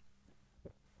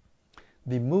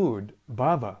 The mood,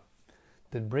 bhava,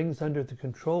 that brings under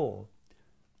control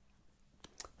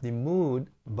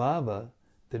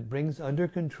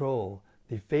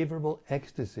the favorable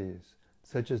ecstasies,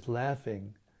 such as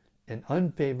laughing, and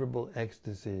unfavorable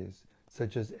ecstasies,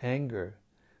 such as anger,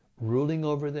 ruling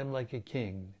over them like a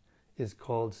king, is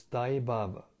called sthayi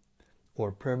bhava,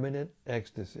 or permanent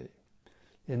ecstasy.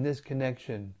 In this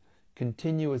connection,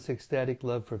 continuous ecstatic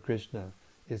love for Krishna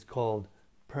is called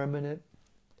permanent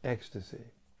ecstasy.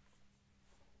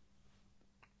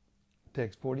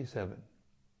 Text 47.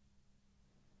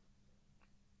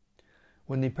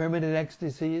 When the permanent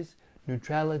ecstasies,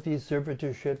 neutrality,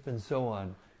 servitorship, and so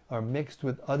on, are mixed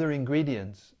with other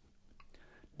ingredients,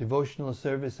 devotional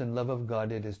service and love of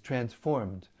God, it is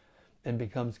transformed and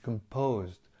becomes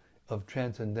composed of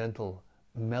transcendental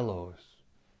mellows.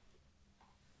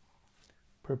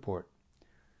 Purport.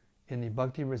 In the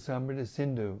Bhakti Rasamrita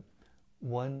Sindhu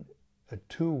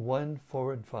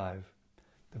 2.1.4.5,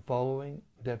 the following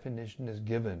definition is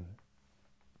given.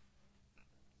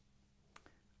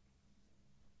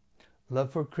 Love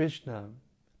for Krishna,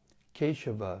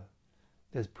 Keshava,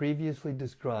 as previously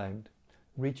described,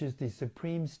 reaches the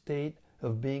supreme state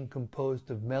of being composed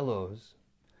of mellows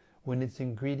when its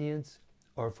ingredients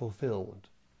are fulfilled.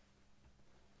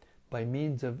 By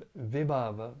means of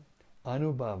vibhava,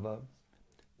 anubhava,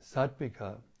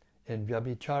 sattvika, and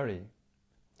vyabhichari,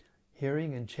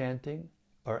 hearing and chanting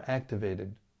are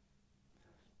activated,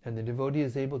 and the devotee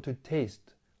is able to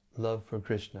taste love for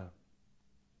Krishna.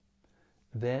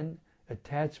 Then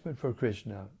attachment for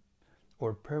Krishna,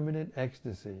 or permanent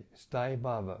ecstasy, sthayi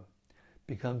bhava,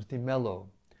 becomes the mellow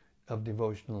of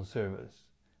devotional service,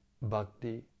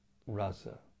 bhakti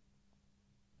rasa.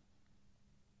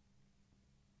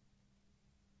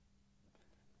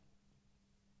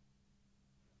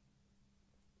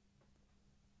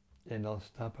 And I'll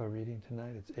stop our reading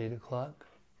tonight. It's 8 o'clock.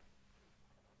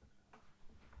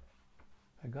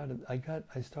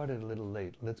 I started a little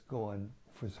late. Let's go on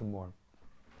for some more.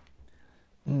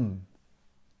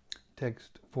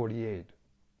 Text 48.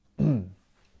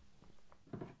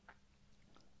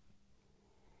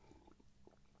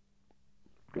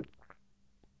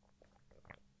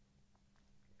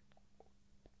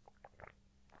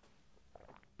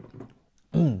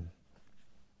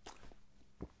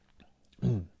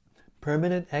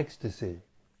 Permanent ecstasy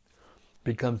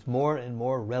becomes more and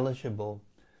more relishable.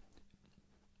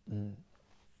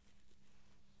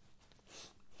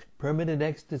 Permanent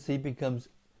ecstasy becomes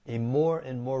a more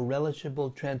and more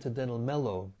relishable transcendental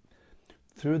mellow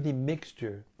through the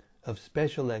mixture of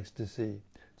special ecstasy,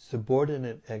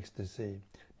 subordinate ecstasy,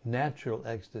 natural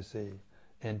ecstasy,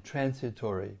 and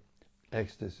transitory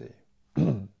ecstasy.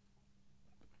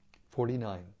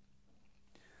 49.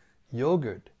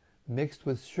 Yogurt mixed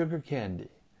with sugar candy,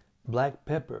 black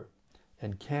pepper,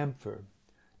 and camphor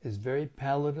is very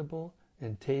palatable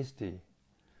and tasty.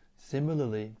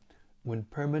 Similarly, when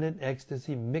permanent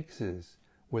ecstasy mixes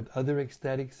with other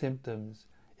ecstatic symptoms,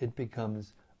 it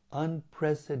becomes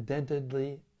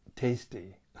unprecedentedly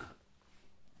tasty.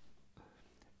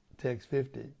 Text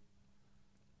 50.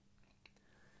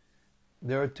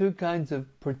 There are two kinds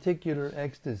of particular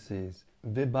ecstasies,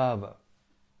 vibhava.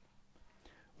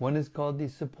 One is called the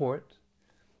support,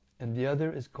 and the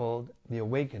other is called the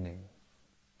awakening.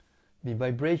 The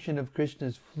vibration of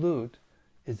Krishna's flute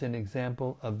is an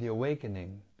example of the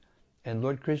awakening, and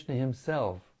Lord Krishna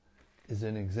himself is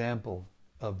an example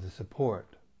of the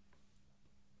support.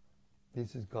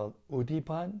 This is called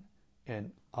udipan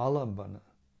and alambana.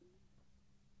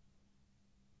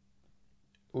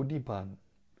 Udipan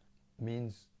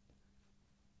means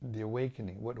the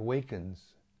awakening, what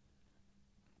awakens.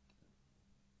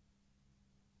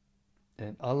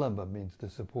 And alamba means the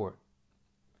support.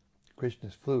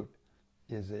 Krishna's flute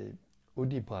is a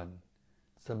udipan,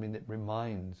 something that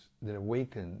reminds, that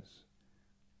awakens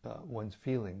one's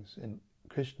feelings, and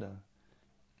Krishna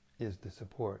is the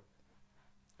support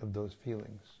of those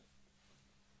feelings.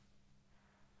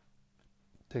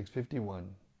 Text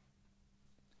 51.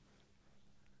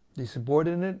 The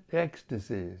subordinate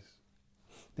ecstasies.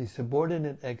 The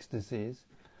subordinate ecstasies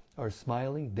are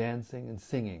smiling, dancing, and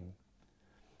singing,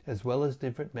 as well as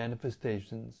different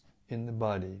manifestations in the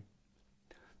body.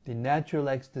 The natural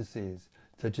ecstasies,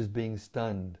 such as being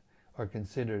stunned, are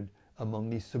considered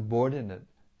among the subordinate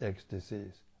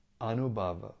ecstasies,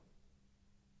 anubhava.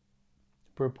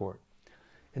 Purport.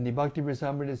 In the Bhakti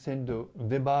Rasamrita Sindhu,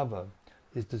 vibhava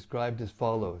is described as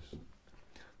follows.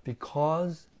 The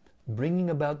cause bringing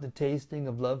about the tasting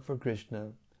of love for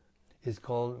Krishna is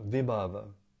called vibhava.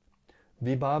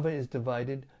 Vibhava is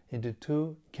divided into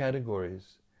two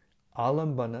categories,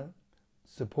 alambana,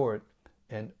 support,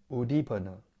 and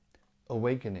udipana,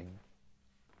 awakening.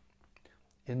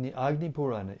 In the Agni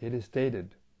Purana, it is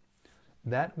stated,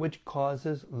 that which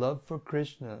causes love for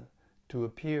Krishna to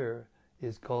appear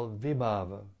is called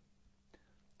vibhava.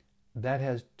 That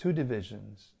has two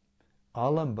divisions,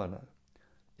 alambana,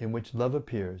 in which love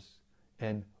appears,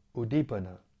 and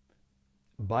udipana,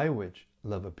 by which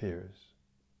love appears.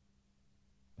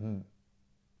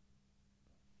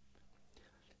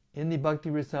 In the Bhakti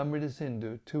Rasamrita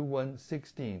Sindhu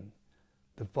 2.1.16,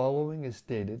 the following is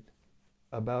stated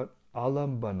about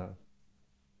alambana.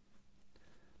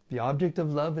 The object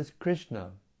of love is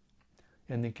Krishna,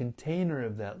 and the container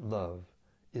of that love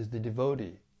is the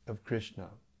devotee of Krishna.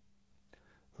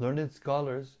 Learned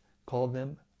scholars call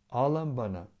them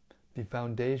alambana, the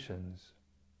foundations.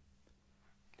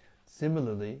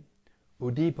 Similarly,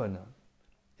 udipana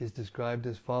is described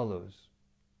as follows.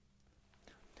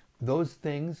 Those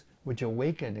things which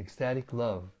awaken ecstatic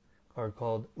love are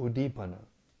called udipana.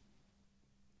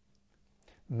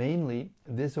 Mainly,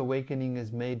 this awakening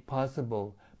is made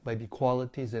possible by the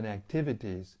qualities and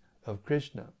activities of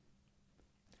Krishna,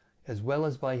 as well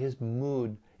as by his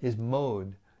mode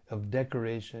of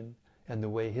decoration and the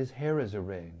way his hair is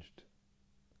arranged.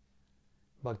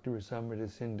 Bhakti Rasamrita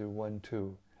Sindhu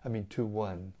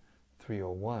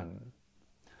 2.1.301.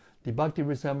 The Bhakti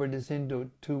Rasamrita Sindhu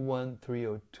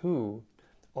 2.1.302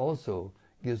 also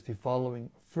gives the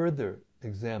following further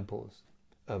examples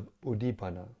of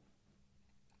udipana.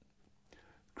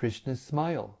 Krishna's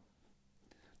smile,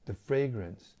 the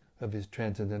fragrance of his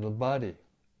transcendental body,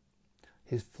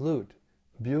 his flute,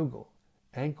 bugle,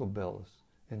 ankle bells,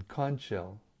 and conch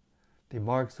shell, the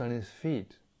marks on his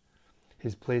feet,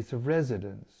 his place of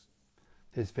residence,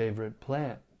 his favorite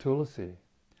plant, tulsi,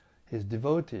 his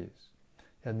devotees,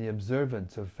 and the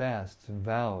observance of fasts and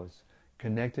vows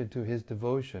connected to his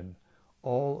devotion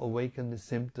all awaken the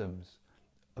symptoms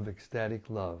of ecstatic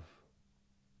love.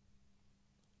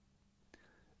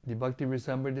 The Bhakti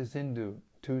Rasamrita Sindhu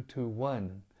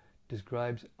 2.2.1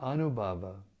 describes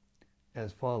anubhava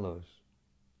as follows.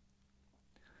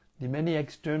 The many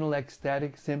external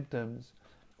ecstatic symptoms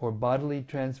or bodily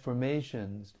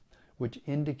transformations which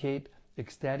indicate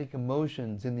ecstatic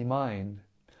emotions in the mind,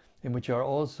 and which are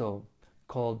also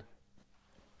called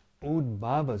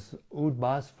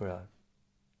udbhasvara,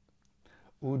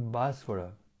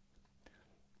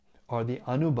 are the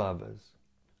anubhavas,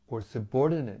 or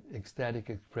subordinate ecstatic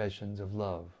expressions of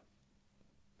love.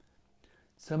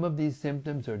 Some of these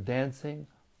symptoms are dancing,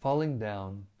 falling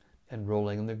down, and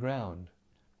rolling on the ground,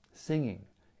 singing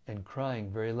and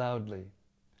crying very loudly,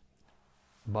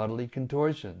 bodily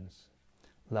contortions,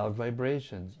 loud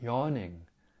vibrations, yawning,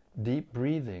 deep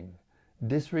breathing,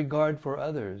 disregard for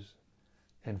others,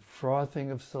 and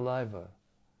frothing of saliva,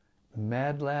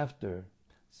 mad laughter,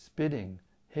 spitting,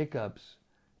 hiccups,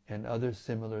 and other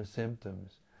similar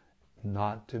symptoms,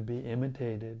 not to be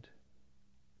imitated.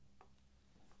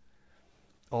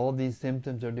 All these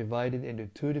symptoms are divided into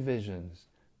two divisions,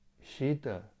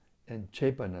 shita and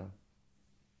chepana.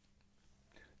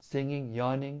 Singing,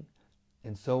 yawning,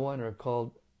 and so on are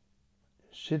called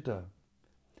shita.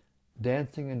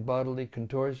 Dancing and bodily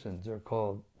contortions are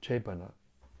called chepana.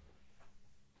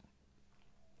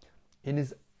 In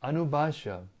his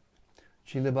Anubhashya,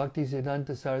 Srila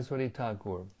Bhaktisiddhanta Saraswati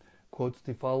Thakur quotes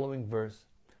the following verse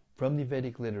from the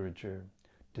Vedic literature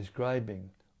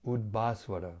describing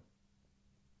Udbhasvara.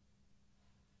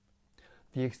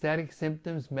 The ecstatic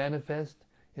symptoms manifest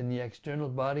in the external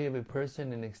body of a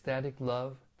person in ecstatic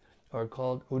love are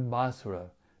called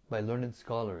Udbhasvara by learned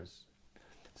scholars.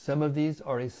 Some of these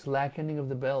are a slackening of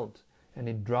the belt and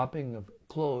a dropping of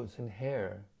clothes and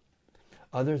hair.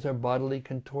 Others are bodily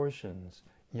contortions,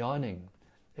 yawning,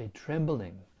 a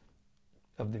trembling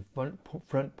of the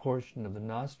front portion of the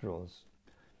nostrils,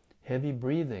 heavy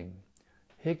breathing,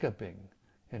 hiccuping,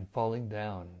 and falling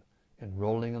down, and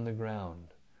rolling on the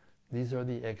ground. These are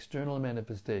the external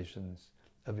manifestations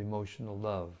of emotional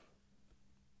love.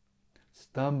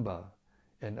 Stamba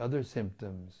and other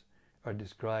symptoms are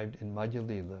described in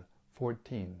Madhya-lila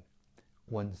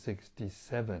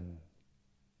 14.167.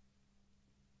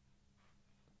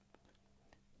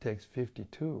 Text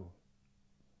 52.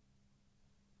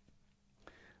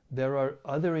 There are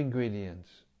other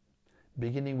ingredients,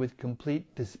 beginning with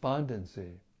complete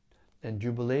despondency and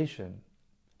jubilation.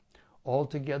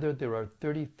 Altogether, there are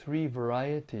 33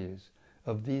 varieties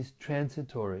of these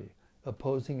transitory,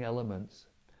 opposing elements,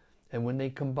 and when they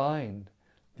combine,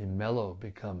 the mellow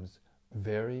becomes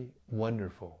very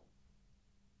wonderful.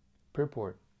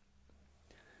 Purport.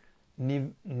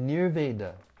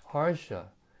 Nirveda, harsha,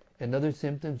 and other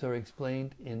symptoms are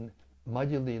explained in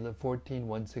Madhya-lila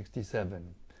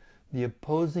 14.167. The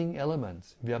opposing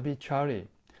elements, vyabhichari,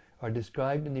 are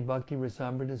described in the Bhakti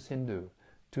Rasamrita Sindhu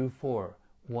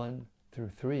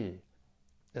 2.4.1-3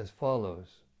 as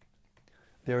follows.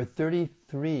 There are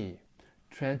 33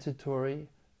 transitory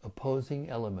opposing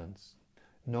elements,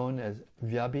 known as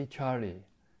vyabhichari,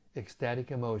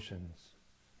 ecstatic emotions.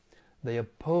 They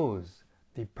oppose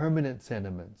the permanent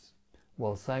sentiments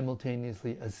while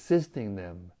simultaneously assisting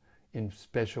them in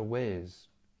special ways.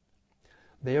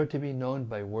 They are to be known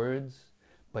by words,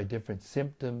 by different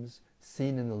symptoms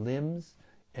seen in the limbs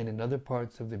and in other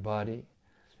parts of the body,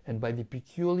 and by the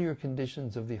peculiar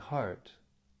conditions of the heart,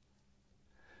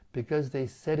 because they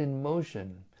set in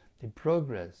motion the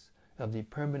progress of the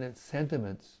permanent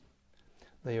sentiments.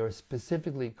 They are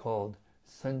specifically called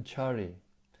sanchari,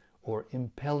 or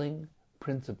impelling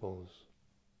principles.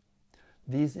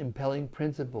 These impelling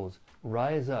principles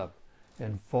rise up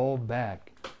and fall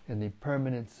back in the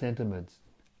permanent sentiments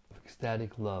of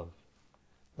ecstatic love,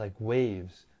 like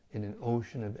waves in an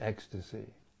ocean of ecstasy.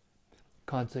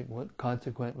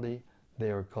 Consequently, they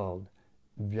are called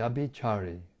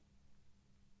vyabhichari.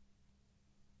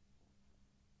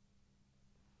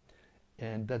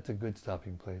 And that's a good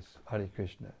stopping place. Hare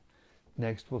Krishna.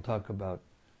 Next we'll talk about,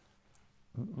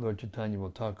 Lord Chaitanya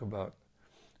will talk about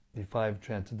the 5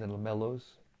 transcendental mellows.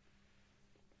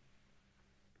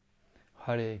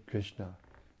 Hare Krishna.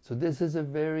 So this is a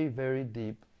very, very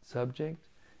deep subject,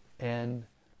 and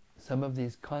some of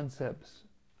these concepts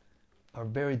are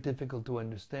very difficult to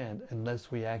understand unless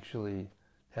we actually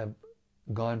have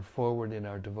gone forward in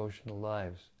our devotional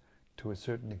lives to a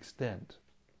certain extent.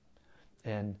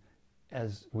 And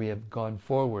as we have gone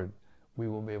forward, we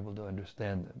will be able to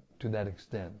understand them to that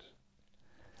extent.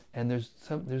 And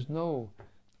there's no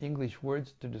English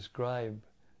words to describe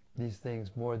these things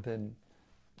more than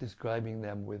describing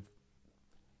them with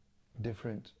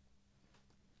different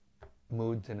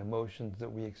moods and emotions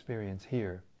that we experience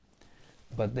here.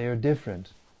 But they are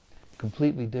different,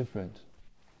 completely different.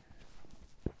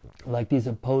 Like these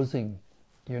opposing,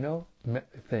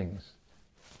 things.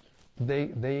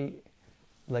 They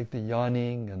like the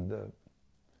yawning and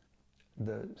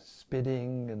the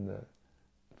spitting and the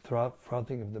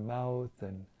frothing of the mouth,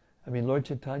 and Lord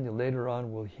Chaitanya later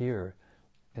on will hear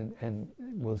and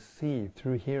will see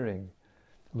through hearing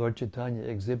Lord Chaitanya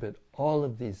exhibit all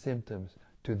of these symptoms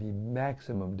to the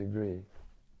maximum degree.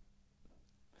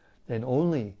 And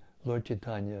only Lord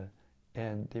Chaitanya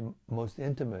and the most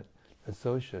intimate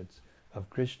associates of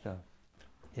Krishna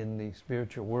in the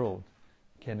spiritual world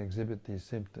can exhibit these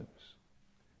symptoms.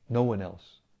 No one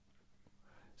else.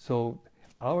 So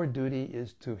our duty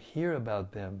is to hear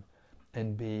about them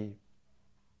and be,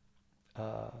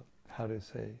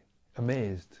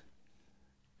 amazed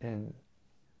and,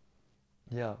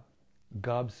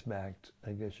 gobsmacked,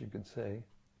 I guess you could say.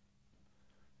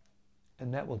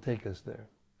 And that will take us there.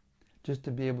 Just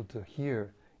to be able to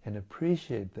hear and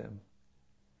appreciate them,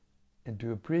 and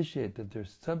to appreciate that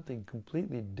there's something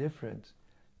completely different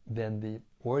than the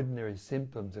ordinary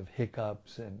symptoms of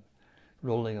hiccups and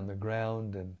rolling on the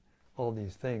ground and all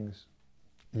these things,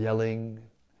 yelling,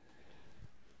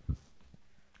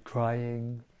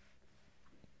 crying.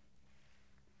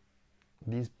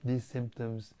 These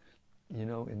symptoms,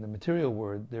 in the material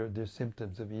world, they're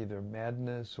symptoms of either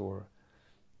madness or,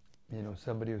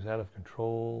 somebody who's out of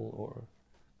control or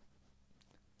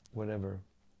whatever,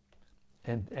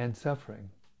 and suffering.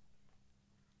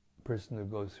 The person who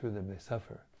goes through them, they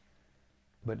suffer.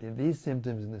 But in these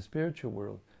symptoms in the spiritual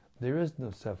world, there is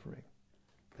no suffering.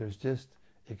 There's just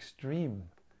extreme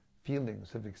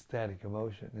feelings of ecstatic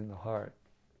emotion in the heart.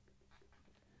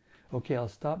 Okay, I'll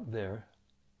stop there,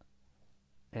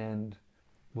 and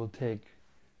we'll take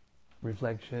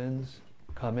reflections,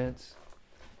 comments,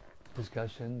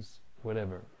 discussions,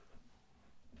 whatever.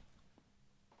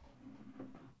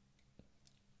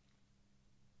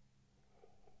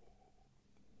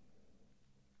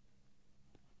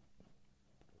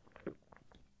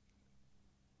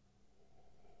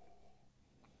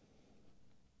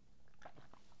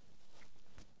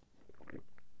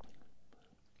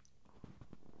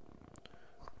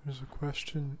 There's a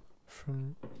question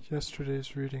from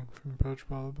yesterday's reading from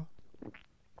Prabhupada.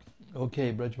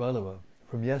 Okay, Brajbalava,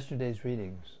 from yesterday's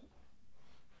readings.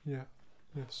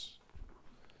 Yes.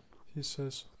 He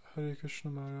says, Hare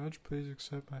Krishna Maharaj, please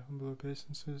accept my humble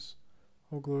obeisances.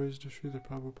 All glories to Srila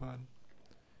Prabhupada.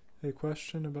 A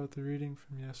question about the reading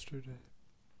from yesterday.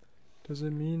 Does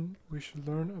it mean we should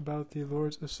learn about the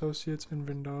Lord's associates in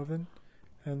Vrindavan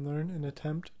and learn and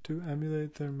attempt to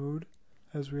emulate their mood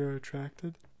as we are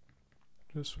attracted?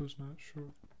 Just was not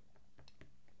sure.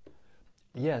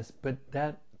 Yes, but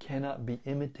that cannot be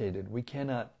imitated. We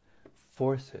cannot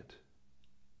force it.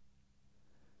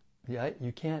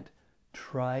 You can't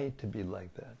try to be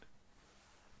like that.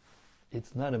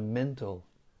 It's not a mental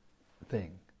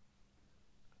thing.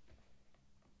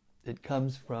 It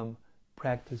comes from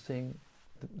practicing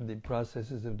the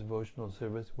processes of devotional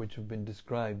service which have been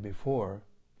described before,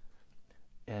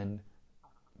 and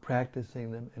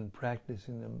practicing them and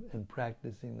practicing them and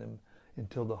practicing them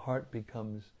until the heart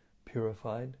becomes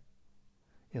purified,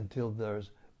 until there's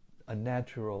a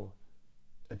natural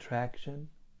attraction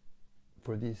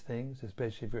for these things,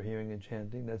 especially if you're hearing and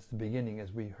chanting. That's the beginning,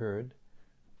 as we heard.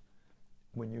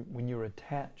 When you're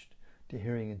attached to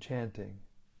hearing and chanting,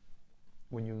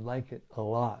 when you like it a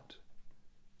lot,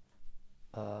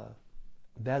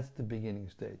 that's the beginning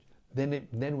stage.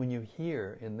 Then when you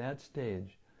hear in that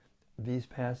stage these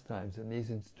pastimes and these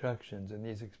instructions and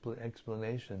these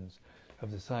explanations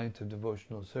of the science of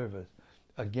devotional service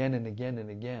again and again and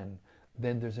again,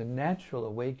 then there's a natural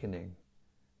awakening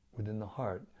within the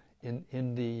heart.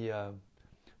 In the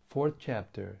fourth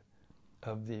chapter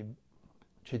of the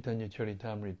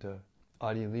Caitanya-caritämrta,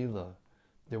 Madhya-lila,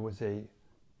 there was in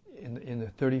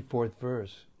the 34th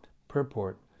verse,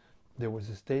 purport, there was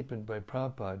a statement by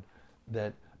Prabhupada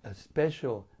that a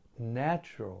special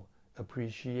natural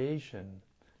appreciation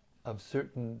of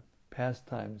certain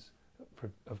pastimes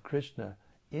of Krishna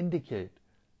indicate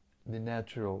the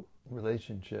natural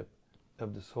relationship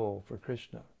of the soul for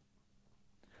Krishna.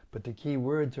 But the key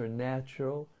words are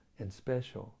natural and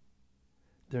special.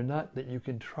 They're not that you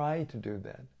can try to do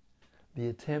that. The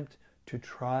attempt to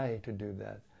try to do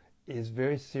that is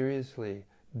very seriously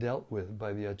dealt with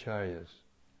by the acharyas.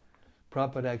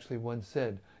 Prabhupada actually once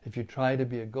said, if you try to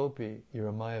be a gopi, you're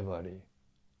a Mayavadi.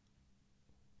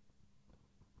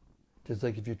 Just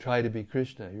like if you try to be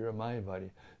Krishna, you're a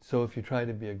Mayavadi. So if you try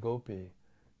to be a gopi,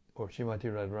 or Srimati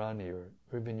Radharani, or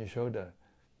even Yashoda,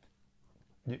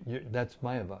 that's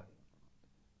Mayavad.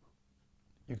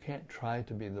 You can't try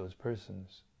to be those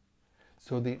persons.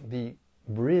 So the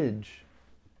bridge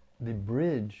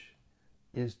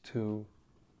is to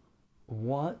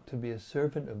want to be a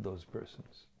servant of those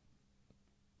persons.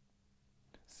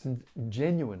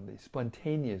 Genuinely,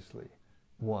 spontaneously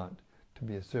want to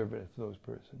be a servant of those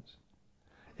persons.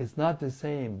 It's not the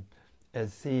same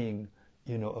as seeing,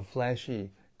 a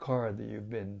flashy car that you've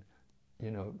been,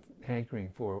 hankering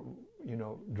for,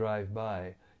 drive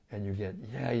by, and you get,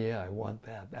 yeah, I want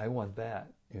that,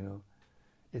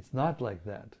 It's not like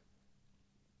that.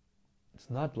 It's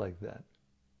not like that.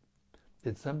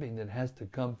 It's something that has to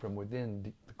come from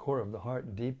within the core of the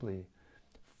heart deeply,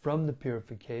 from the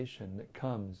purification that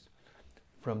comes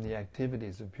from the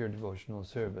activities of pure devotional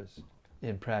service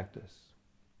in practice.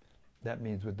 That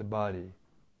means with the body,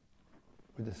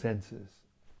 with the senses.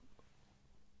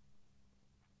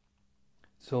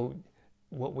 So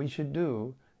what we should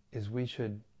do is we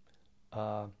should,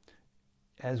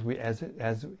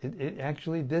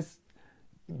 actually this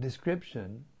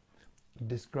description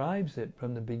describes it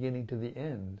from the beginning to the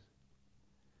end,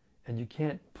 and you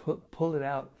can't pull it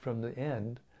out from the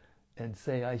end and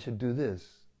say, I should do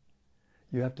this.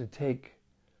 You have to take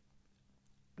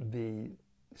the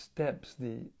steps,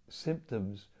 the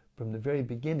symptoms from the very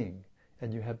beginning,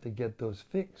 and you have to get those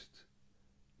fixed.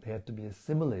 They have to be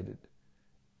assimilated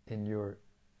in your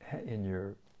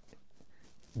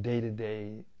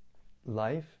day-to-day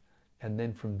life, and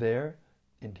then from there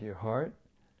into your heart,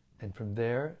 and from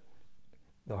there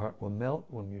the heart will melt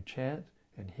when you chant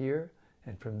and hear,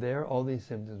 and from there all these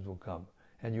symptoms will come,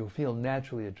 and you'll feel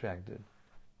naturally attracted.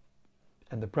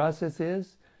 And the process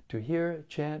is to hear,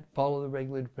 chant, follow the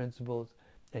regulated principles,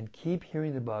 and keep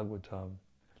hearing the Bhagavatam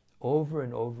over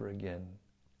and over again.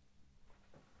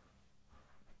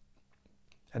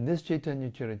 And this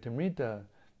Caitanya-caritämrta,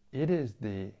 it is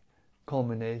the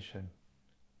culmination.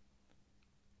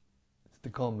 It's the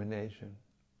culmination.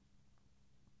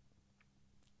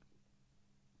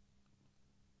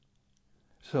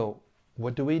 So,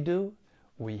 what do?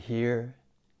 We hear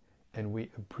and we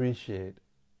appreciate.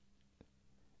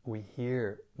 We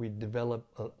hear, we develop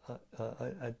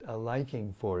a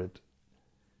liking for it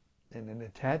and an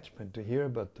attachment to hear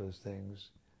about those things.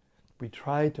 We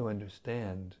try to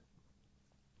understand,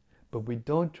 but we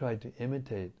don't try to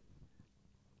imitate,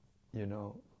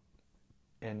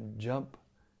 and jump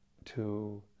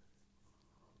to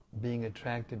being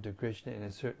attracted to Krishna in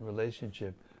a certain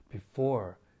relationship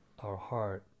before our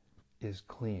heart is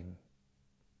clean.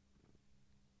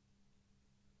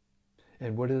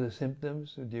 And what are the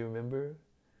symptoms? Do you remember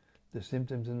the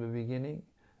symptoms in the beginning?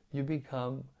 You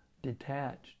become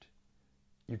detached.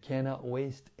 You cannot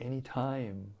waste any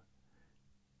time.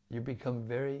 You become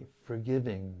very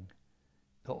forgiving.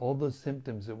 All those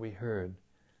symptoms that we heard,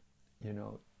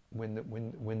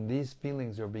 when these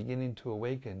feelings are beginning to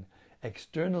awaken,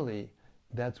 externally,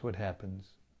 that's what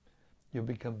happens. You'll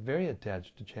become very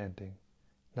attached to chanting.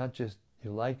 Not just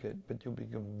you like it, but you'll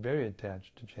become very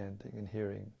attached to chanting and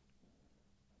hearing.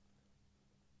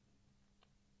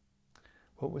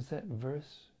 what was that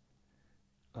verse?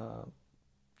 I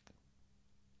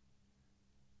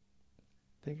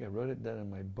think I wrote it down in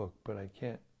my book, but I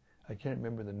can't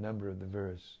remember the number of the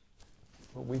verse.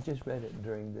 But we just read it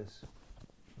during this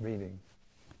reading.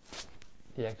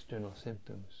 The external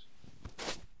symptoms.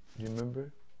 Do you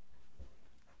remember?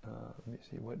 Let me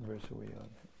see, what verse are we on?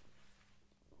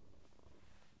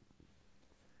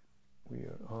 We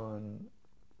are on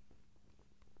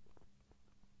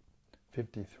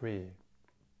 53.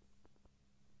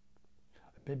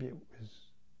 Maybe it was,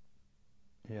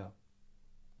 yeah.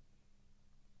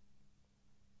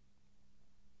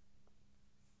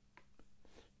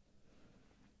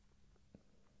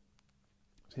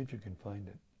 See if you can find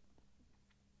it.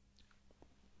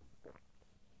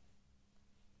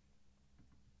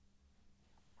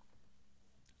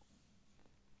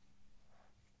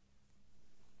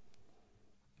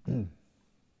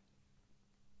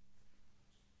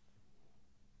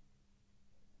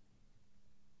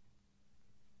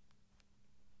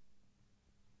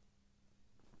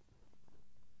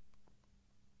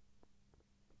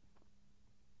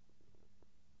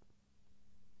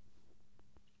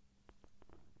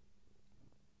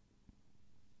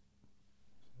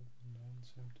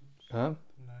 Symptoms. Huh?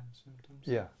 The 9 symptoms.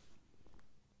 Yeah.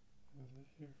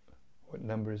 Here. What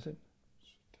number is it?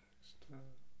 Text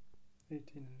 18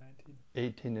 and 19.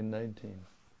 18 and 19.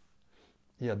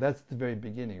 Yeah, that's the very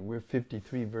beginning. We're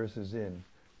 53 verses in.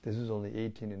 This is only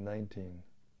 18 and 19.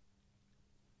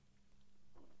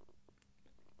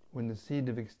 When the seed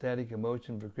of ecstatic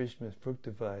emotion for Krishna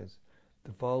fructifies,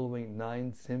 the following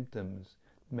 9 symptoms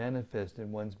manifest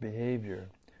in one's behavior: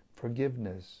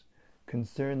 forgiveness,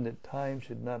 concern that time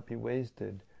should not be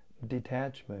wasted,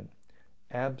 detachment,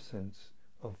 absence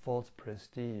of false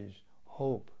prestige,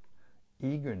 hope,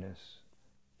 eagerness,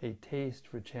 a taste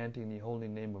for chanting the holy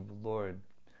name of the Lord,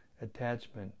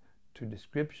 attachment to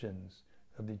descriptions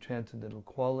of the transcendental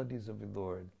qualities of the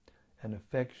Lord, and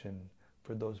affection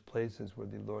for those places where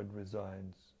the Lord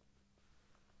resides.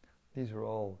 These are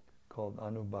all called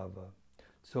anubhava.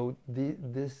 So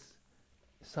this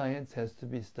science has to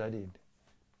be studied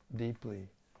deeply.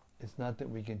 It's not that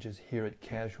we can just hear it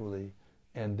casually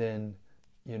and then,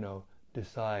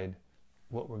 decide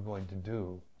what we're going to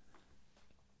do.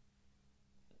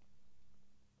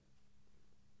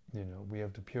 We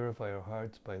have to purify our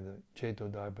hearts by the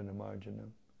Cetodarpana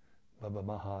Marjana, Baba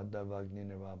Mahadavagni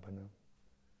Nirvapana,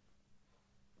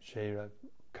 Shaira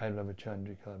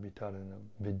Kairavachandrika Vitaranam,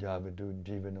 Vidyavadu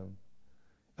Jivanam,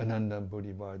 Anandam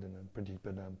Buddhivardhanam,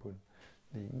 Pratipadam Buddha,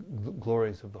 the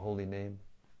glories of the holy name.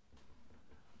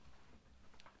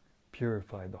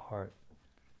 Purify the heart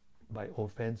by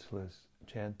offenseless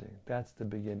chanting. That's the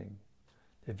beginning.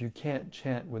 If you can't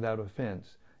chant without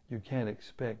offense, you can't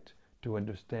expect to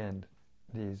understand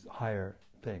these higher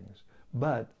things.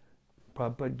 But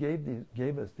Prabhupada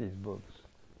gave us these books,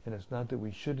 and it's not that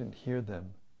we shouldn't hear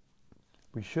them.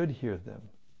 We should hear them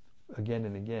again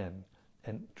and again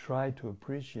and try to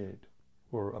appreciate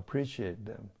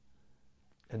them,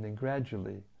 and then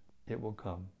gradually it will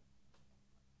come.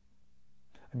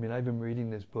 I mean, I've been reading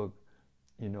this book,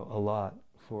 a lot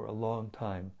for a long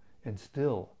time, and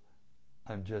still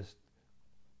I'm just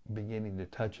beginning to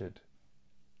touch it,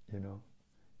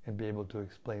 and be able to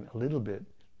explain a little bit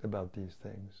about these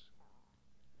things.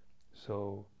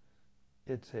 So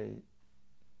it's a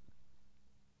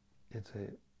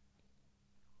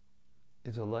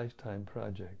lifetime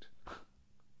project.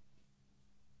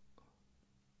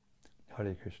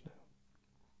 Hare Krishna.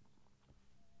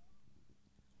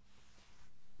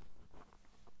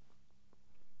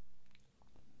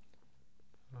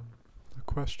 A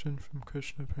question from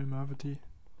Krishna Premavati.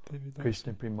 Devi Dasi.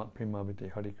 Krishna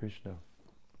Premavati, Hare Krishna.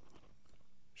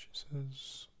 She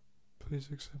says, please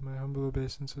accept my humble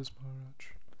obeisances,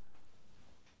 Maharaj.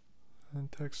 On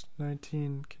text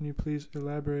 19, can you please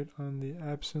elaborate on the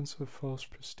absence of false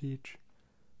prestige?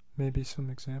 Maybe some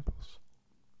examples.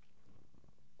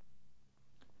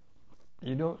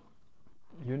 You're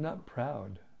not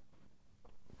proud.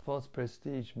 False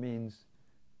prestige means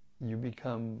you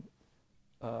become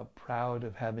proud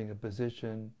of having a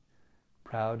position,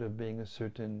 proud of being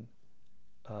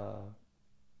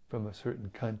from a certain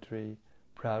country,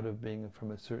 proud of being from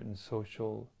a certain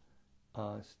social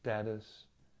status,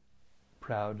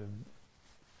 proud of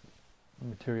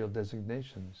material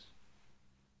designations.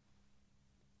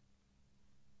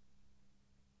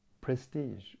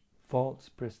 Prestige, false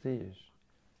prestige.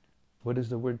 What does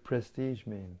the word prestige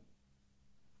mean?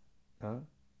 Huh?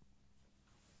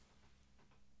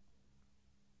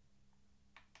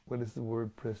 What does the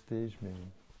word prestige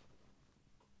mean?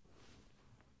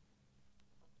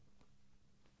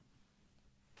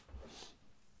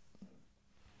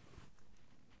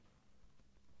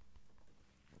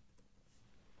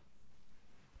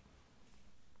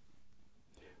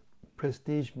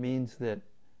 prestige means that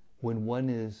when one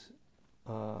is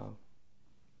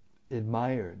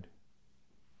admired,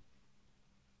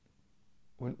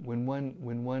 when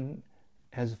one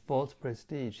has false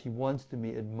prestige, he wants to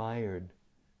be admired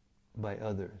by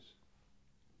others.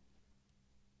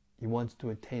 He wants to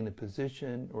attain a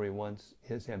position, or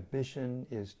his ambition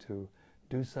is to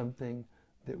do something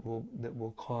that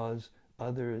will cause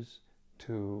others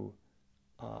to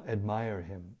admire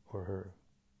him or her.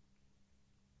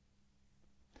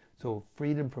 So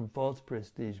freedom from false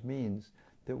prestige means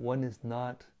that one is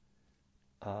not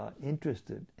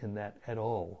interested in that at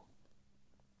all.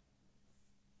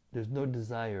 There's no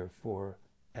desire for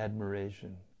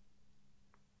admiration,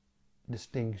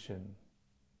 distinction,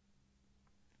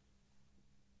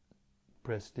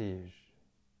 prestige.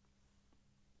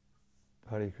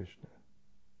 Hare Krishna.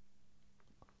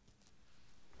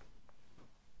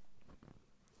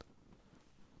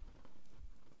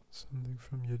 Something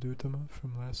from Yadutama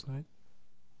from last night.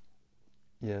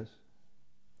 Yes.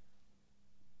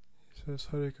 He says,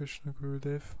 Hare Krishna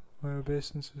Gurudev, my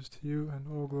obeisances to you and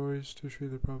all glories to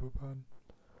Srila Prabhupada.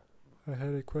 I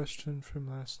had a question from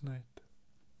last night.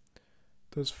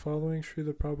 Does following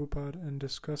Srila Prabhupada and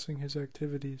discussing his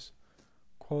activities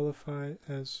qualify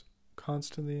as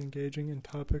constantly engaging in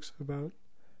topics about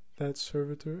that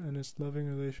servitor and his loving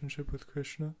relationship with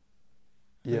Krishna?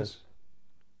 Yes.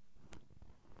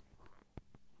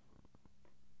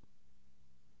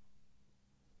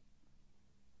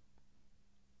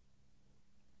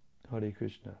 Hare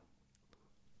Krishna.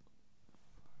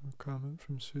 A comment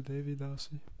from Sudevi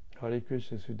Dasi. Hare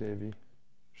Krishna, Sudevi.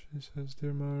 She says,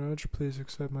 Dear Maharaj, please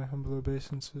accept my humble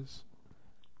obeisances.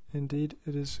 Indeed,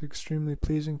 it is extremely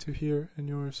pleasing to hear in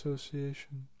your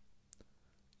association.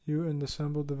 You and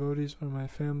assembled devotees are my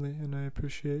family, and I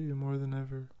appreciate you more than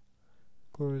ever.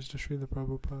 Glories to Srila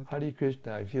Prabhupada. Hare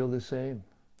Krishna, I feel the same.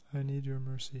 I need your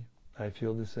mercy. I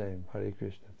feel the same. Hare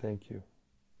Krishna, thank you.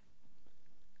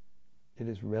 It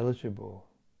is relishable.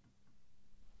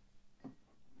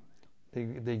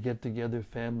 They get together,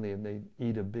 family, and they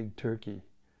eat a big turkey,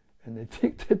 and they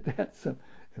think that that's some,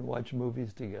 and watch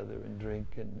movies together and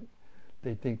drink, and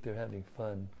they think they're having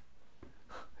fun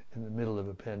in the middle of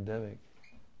a pandemic.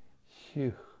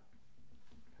 Phew.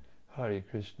 Hare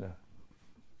Krishna.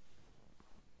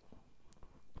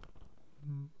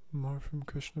 More from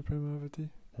Krishna Premavati.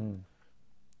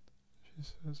 She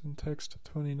says in text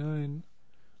 29,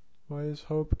 why is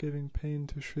hope giving pain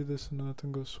to Srila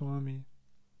Sanatana Goswami?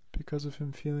 Because of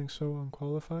him feeling so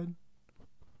unqualified?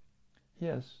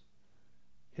 Yes.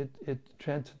 It's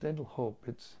transcendental hope.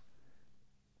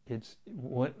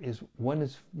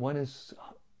 One is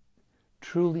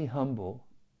truly humble,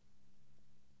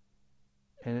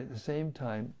 and at the same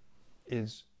time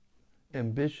is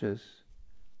ambitious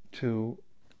to.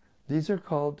 These are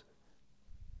called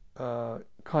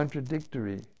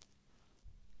contradictory.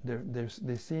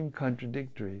 They seem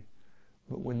contradictory,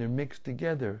 but when they're mixed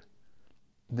together,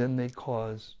 then they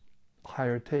cause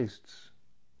higher tastes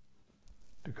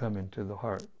to come into the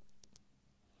heart.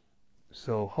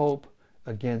 So hope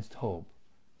against hope.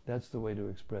 That's the way to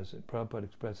express it. Prabhupada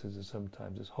expresses it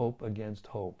sometimes as hope against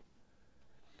hope.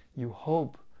 You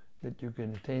hope that you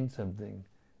can attain something,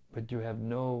 but you have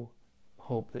no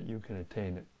hope that you can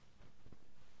attain it.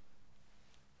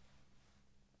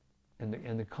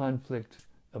 And the conflict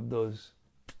of those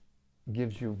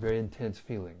gives you very intense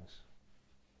feelings.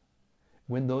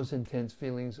 When those intense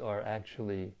feelings are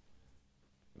actually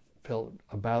felt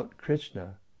about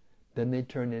Krishna, then they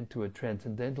turn into a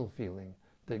transcendental feeling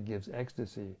that gives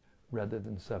ecstasy rather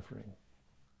than suffering.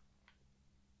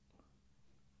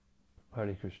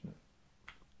 Hare Krishna.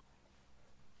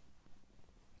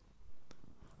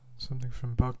 Something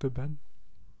from Bhakta Ben.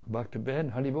 Bhakta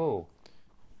Ben, Haribol.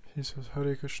 He says,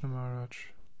 Hare Krishna Maharaj.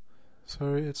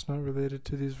 Sorry it's not related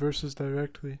to these verses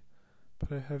directly,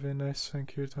 but I have a nice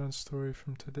Sankirtan story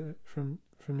from today, from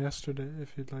yesterday,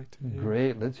 if you'd like to hear.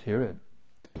 Great, let's hear it.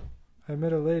 I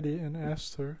met a lady and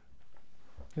asked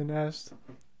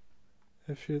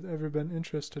if she had ever been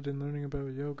interested in learning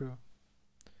about yoga.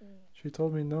 She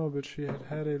told me no, but she had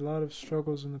had a lot of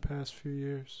struggles in the past few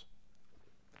years.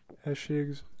 As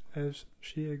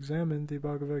she examined the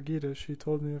Bhagavad Gita, she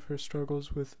told me of her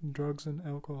struggles with drugs and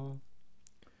alcohol.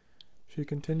 She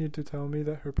continued to tell me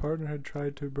that her partner had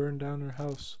tried to burn down her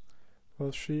house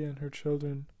while she and her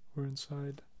children were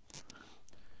inside.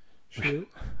 She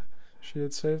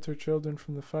had saved her children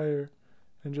from the fire,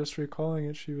 and just recalling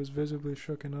it, she was visibly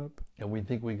shooken up. And we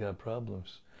think we got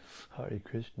problems. Hare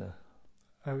Krishna.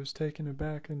 I was taken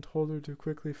aback and told her to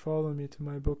quickly follow me to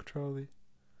my book trolley.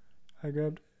 I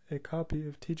grabbed a copy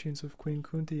of Teachings of Queen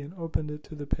Kunti and opened it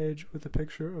to the page with a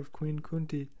picture of Queen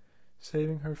Kunti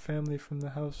saving her family from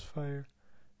the house fire,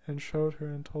 and showed her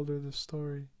and told her the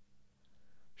story.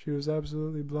 She was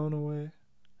absolutely blown away,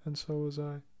 and so was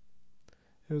I.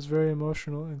 It was very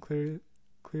emotional and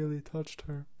clearly touched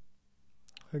her.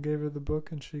 I gave her the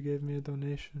book and she gave me a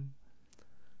donation.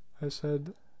 I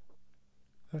said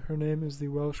that her name is the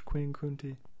Welsh Queen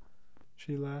Kunti.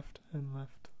 She laughed and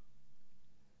left.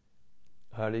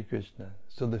 Hare Krishna.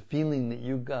 So the feeling that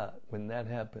you got when that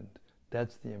happened,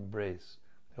 that's the embrace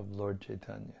of Lord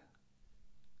Chaitanya.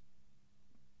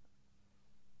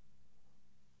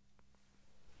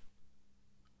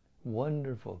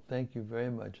 Wonderful. Thank you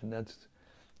very much. And that's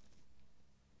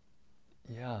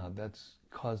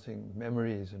causing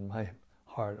memories in my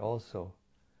heart also.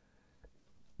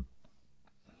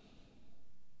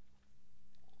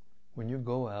 When you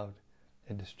go out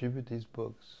and distribute these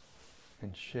books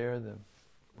and share them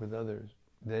with others,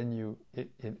 then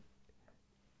it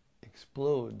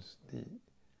explodes. The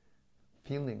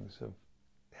feelings of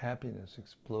happiness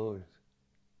explode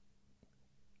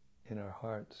in our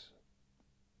hearts.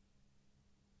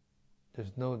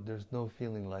 There's no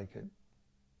feeling like it.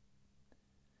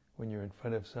 When you're in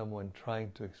front of someone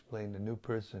trying to explain, a new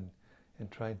person,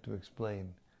 and trying to explain,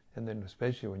 and then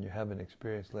especially when you have an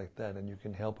experience like that and you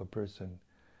can help a person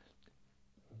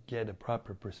get a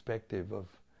proper perspective of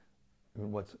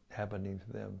what's happening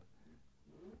to them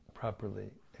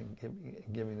properly and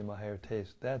giving them a higher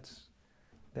taste, that's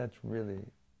really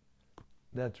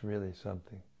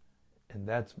something. And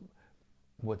that's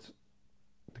what's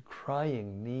the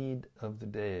crying need of the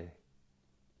day.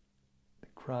 The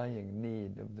crying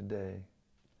need of the day.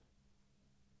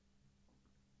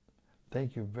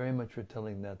 Thank you very much for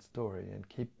telling that story, and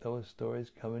keep those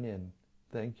stories coming in.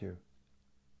 Thank you.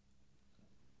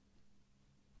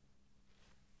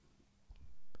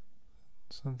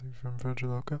 Something from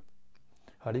Vrajaloka.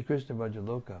 Hare Krishna,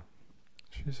 Madhya-lila.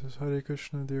 She says, Hare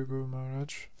Krishna, dear Guru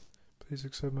Maharaj. Please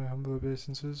accept my humble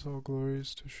obeisances. All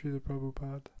glories to Srila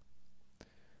Prabhupada.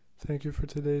 Thank you for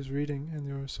today's reading and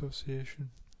your association.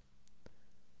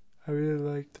 I really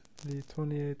liked the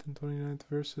 28th and 29th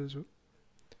verses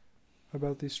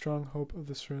about the strong hope of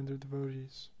the surrendered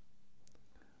devotees.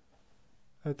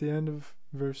 At the end of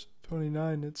verse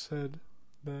 29 it said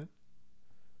that,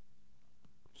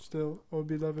 still, O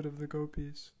beloved of the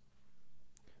gopis,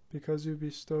 because you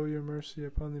bestow your mercy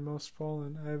upon the most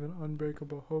fallen, I have an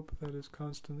unbreakable hope that is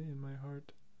constantly in my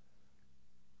heart.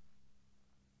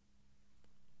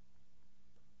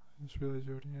 I just realized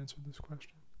you already answered this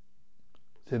question.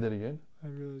 Say that again? I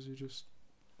realized you just,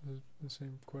 the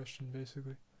same question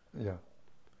basically. Yeah.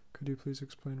 Could you please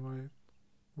explain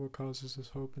what causes this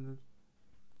hope and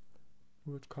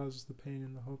what causes the pain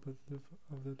and the hope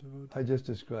of the devotee? I just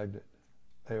described it.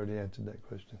 I already answered that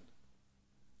question.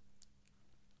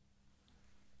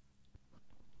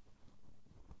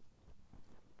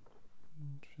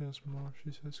 She has more.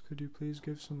 She says, could you please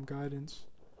give some guidance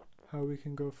how we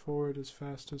can go forward as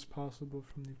fast as possible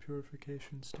from the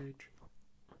purification stage?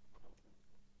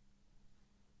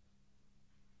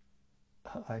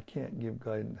 I can't give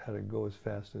guidance how to go as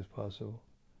fast as possible.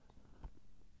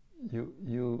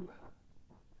 You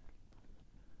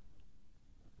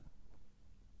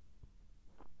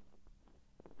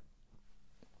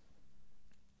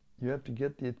have to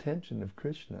get the attention of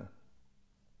Krishna.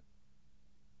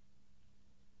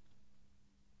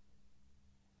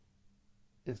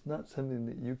 It's not something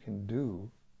that you can do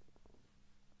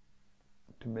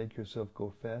to make yourself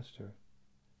go faster.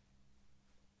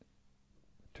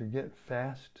 To get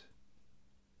fast,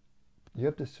 you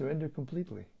have to surrender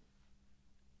completely.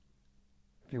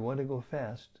 If you want to go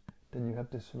fast, then you have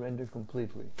to surrender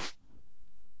completely.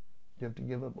 You have to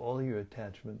give up all your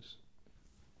attachments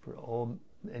for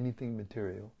anything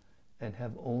material and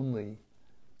have only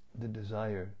the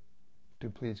desire to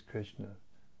please Krishna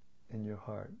in your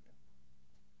heart.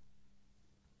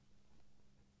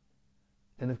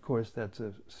 And of course, that's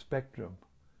a spectrum.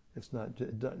 It's not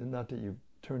that you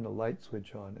turn a light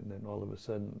switch on and then all of a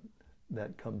sudden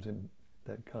that comes. You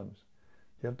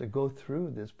have to go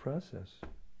through this process.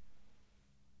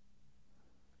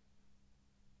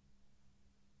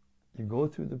 You go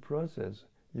through the process.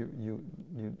 You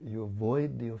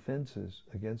avoid the offenses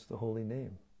against the holy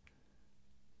name.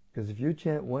 Because if you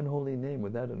chant one holy name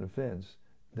without an offense,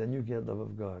 then you get love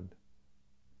of God.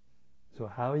 So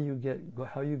how you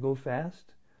go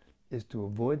fast is to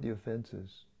avoid the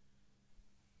offenses.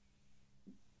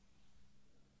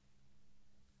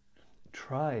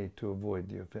 Try to avoid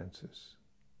the offenses.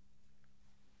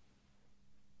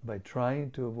 By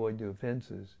trying to avoid the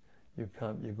offenses, you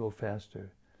go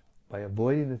faster. By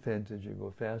avoiding offenses, you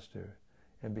go faster,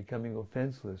 and becoming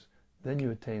offenseless, then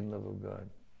you attain love of God.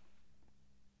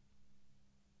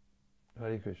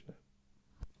 Hare Krishna.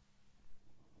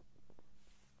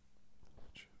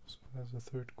 So that's the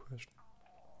third question.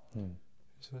 Hmm.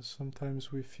 He says,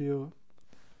 sometimes we feel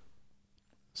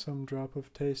some drop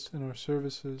of taste in our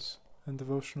services and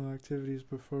devotional activities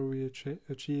before we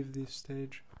achieve the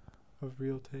stage of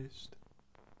real taste.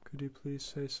 Could you please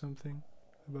say something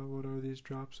about what are these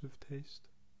drops of taste?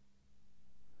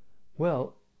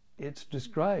 Well, it's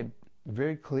described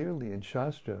very clearly in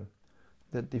Shastra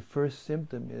that the first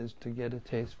symptom is to get a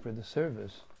taste for the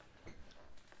service,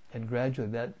 and gradually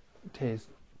that taste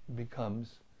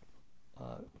becomes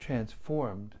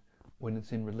transformed when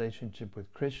it's in relationship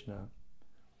with Krishna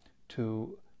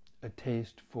to a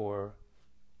taste for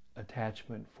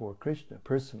attachment for Krishna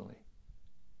personally,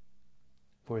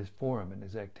 for his form and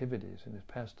his activities and his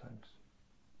pastimes.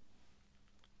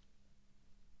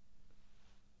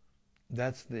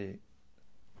 That's the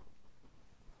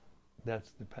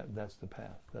path, that's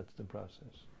the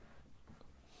process.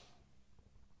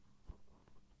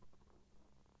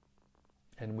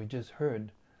 And we just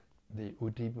heard the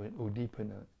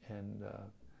Udipana and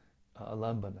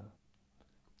Alambana.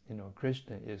 You know,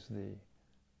 Krishna is the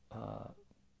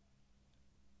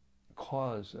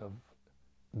cause of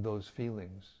those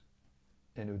feelings,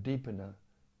 and Udipana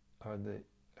are the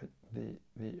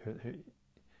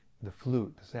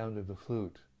flute, the sound of the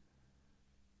flute,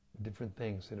 different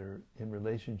things that are in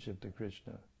relationship to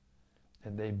Krishna,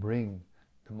 and they bring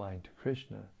the mind to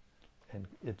Krishna, and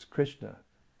it's Krishna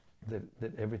that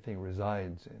everything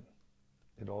resides in.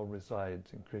 It all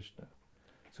resides in Krishna.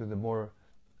 So the more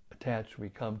attached we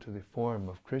come to the form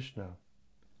of Krishna,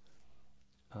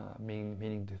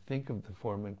 meaning to think of the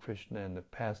form of Krishna and the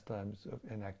pastimes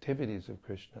and activities of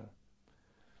Krishna,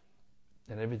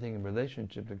 and everything in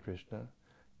relationship to Krishna,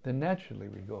 then naturally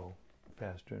we go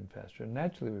faster and faster. And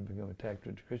naturally we become attached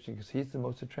to Krishna because he's the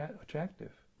most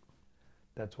attractive.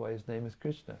 That's why his name is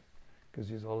Krishna, because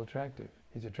he's all attractive.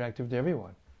 He's attractive to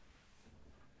everyone.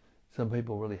 Some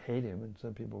people really hate him and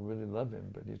some people really love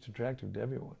him, but he's attractive to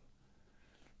everyone.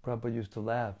 Prabhupada used to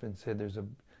laugh and say there's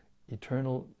an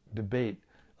eternal debate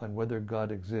on whether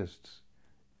God exists.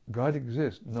 God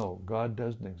exists. No, God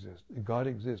doesn't exist. God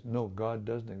exists. No, God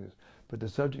doesn't exist. But the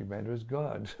subject matter is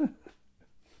God.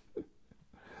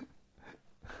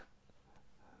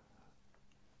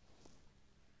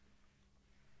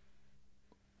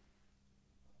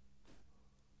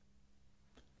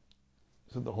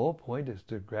 So the whole point is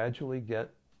to gradually get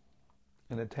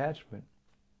an attachment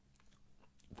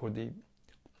for the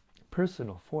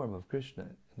personal form of Krishna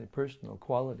and the personal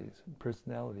qualities and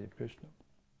personality of Krishna.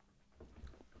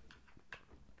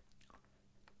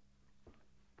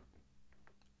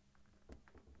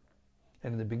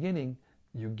 And in the beginning,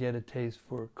 you get a taste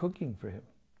for cooking for him,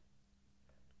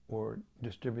 or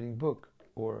distributing book,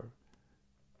 or,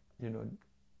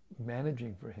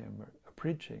 managing for him, or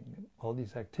preaching, all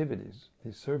these activities,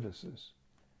 these services.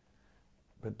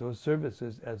 But those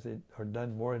services, as they are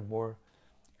done more and more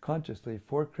consciously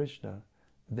for Krishna,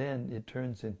 then it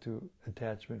turns into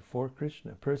attachment for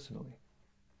Krishna personally.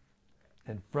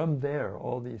 And from there,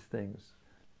 all these things,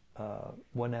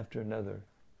 one after another,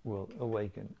 will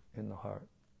awaken in the heart.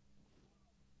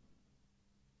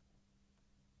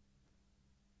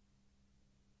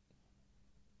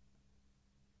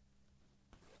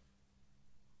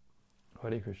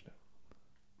 Hare Krishna.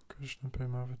 Krishna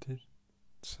Premavati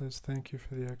says, thank you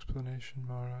for the explanation,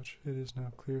 Maharaj. It is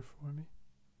now clear for me.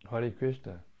 Hare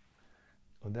Krishna.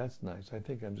 Oh, that's nice. I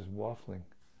think I'm just waffling.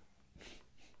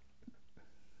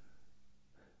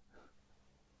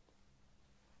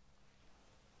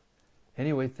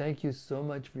 Anyway, thank you so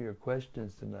much for your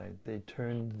questions tonight.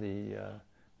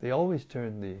 They always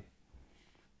turn the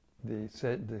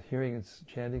hearing and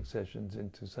chanting sessions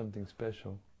into something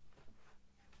special.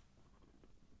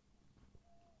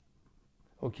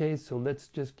 Okay, so let's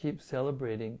just keep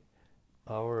celebrating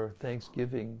our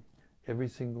Thanksgiving every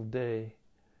single day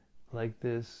like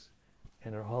this,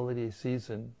 and our holiday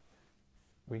season.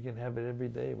 We can have it every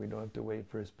day. We don't have to wait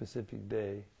for a specific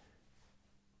day.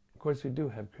 Of course, we do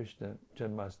have Krishna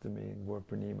Janmashtami and Gaur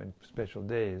Purnima and special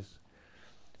days,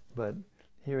 but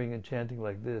hearing and chanting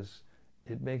like this,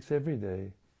 it makes every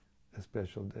day a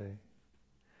special day.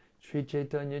 Sri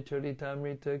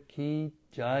Caitanya-caritämrta ki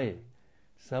jai.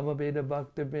 Samaveda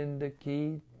Bhakta Vrinda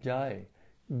ki jai.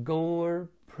 Gaur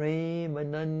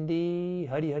Premanandi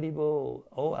Hari Hari Bol.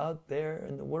 Oh, out there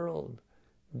in the world,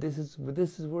 this is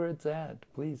where it's at.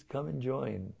 Please come and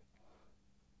join.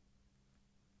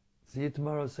 See you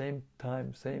tomorrow, same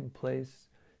time, same place,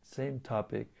 same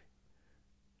topic.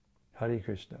 Hare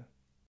Krishna.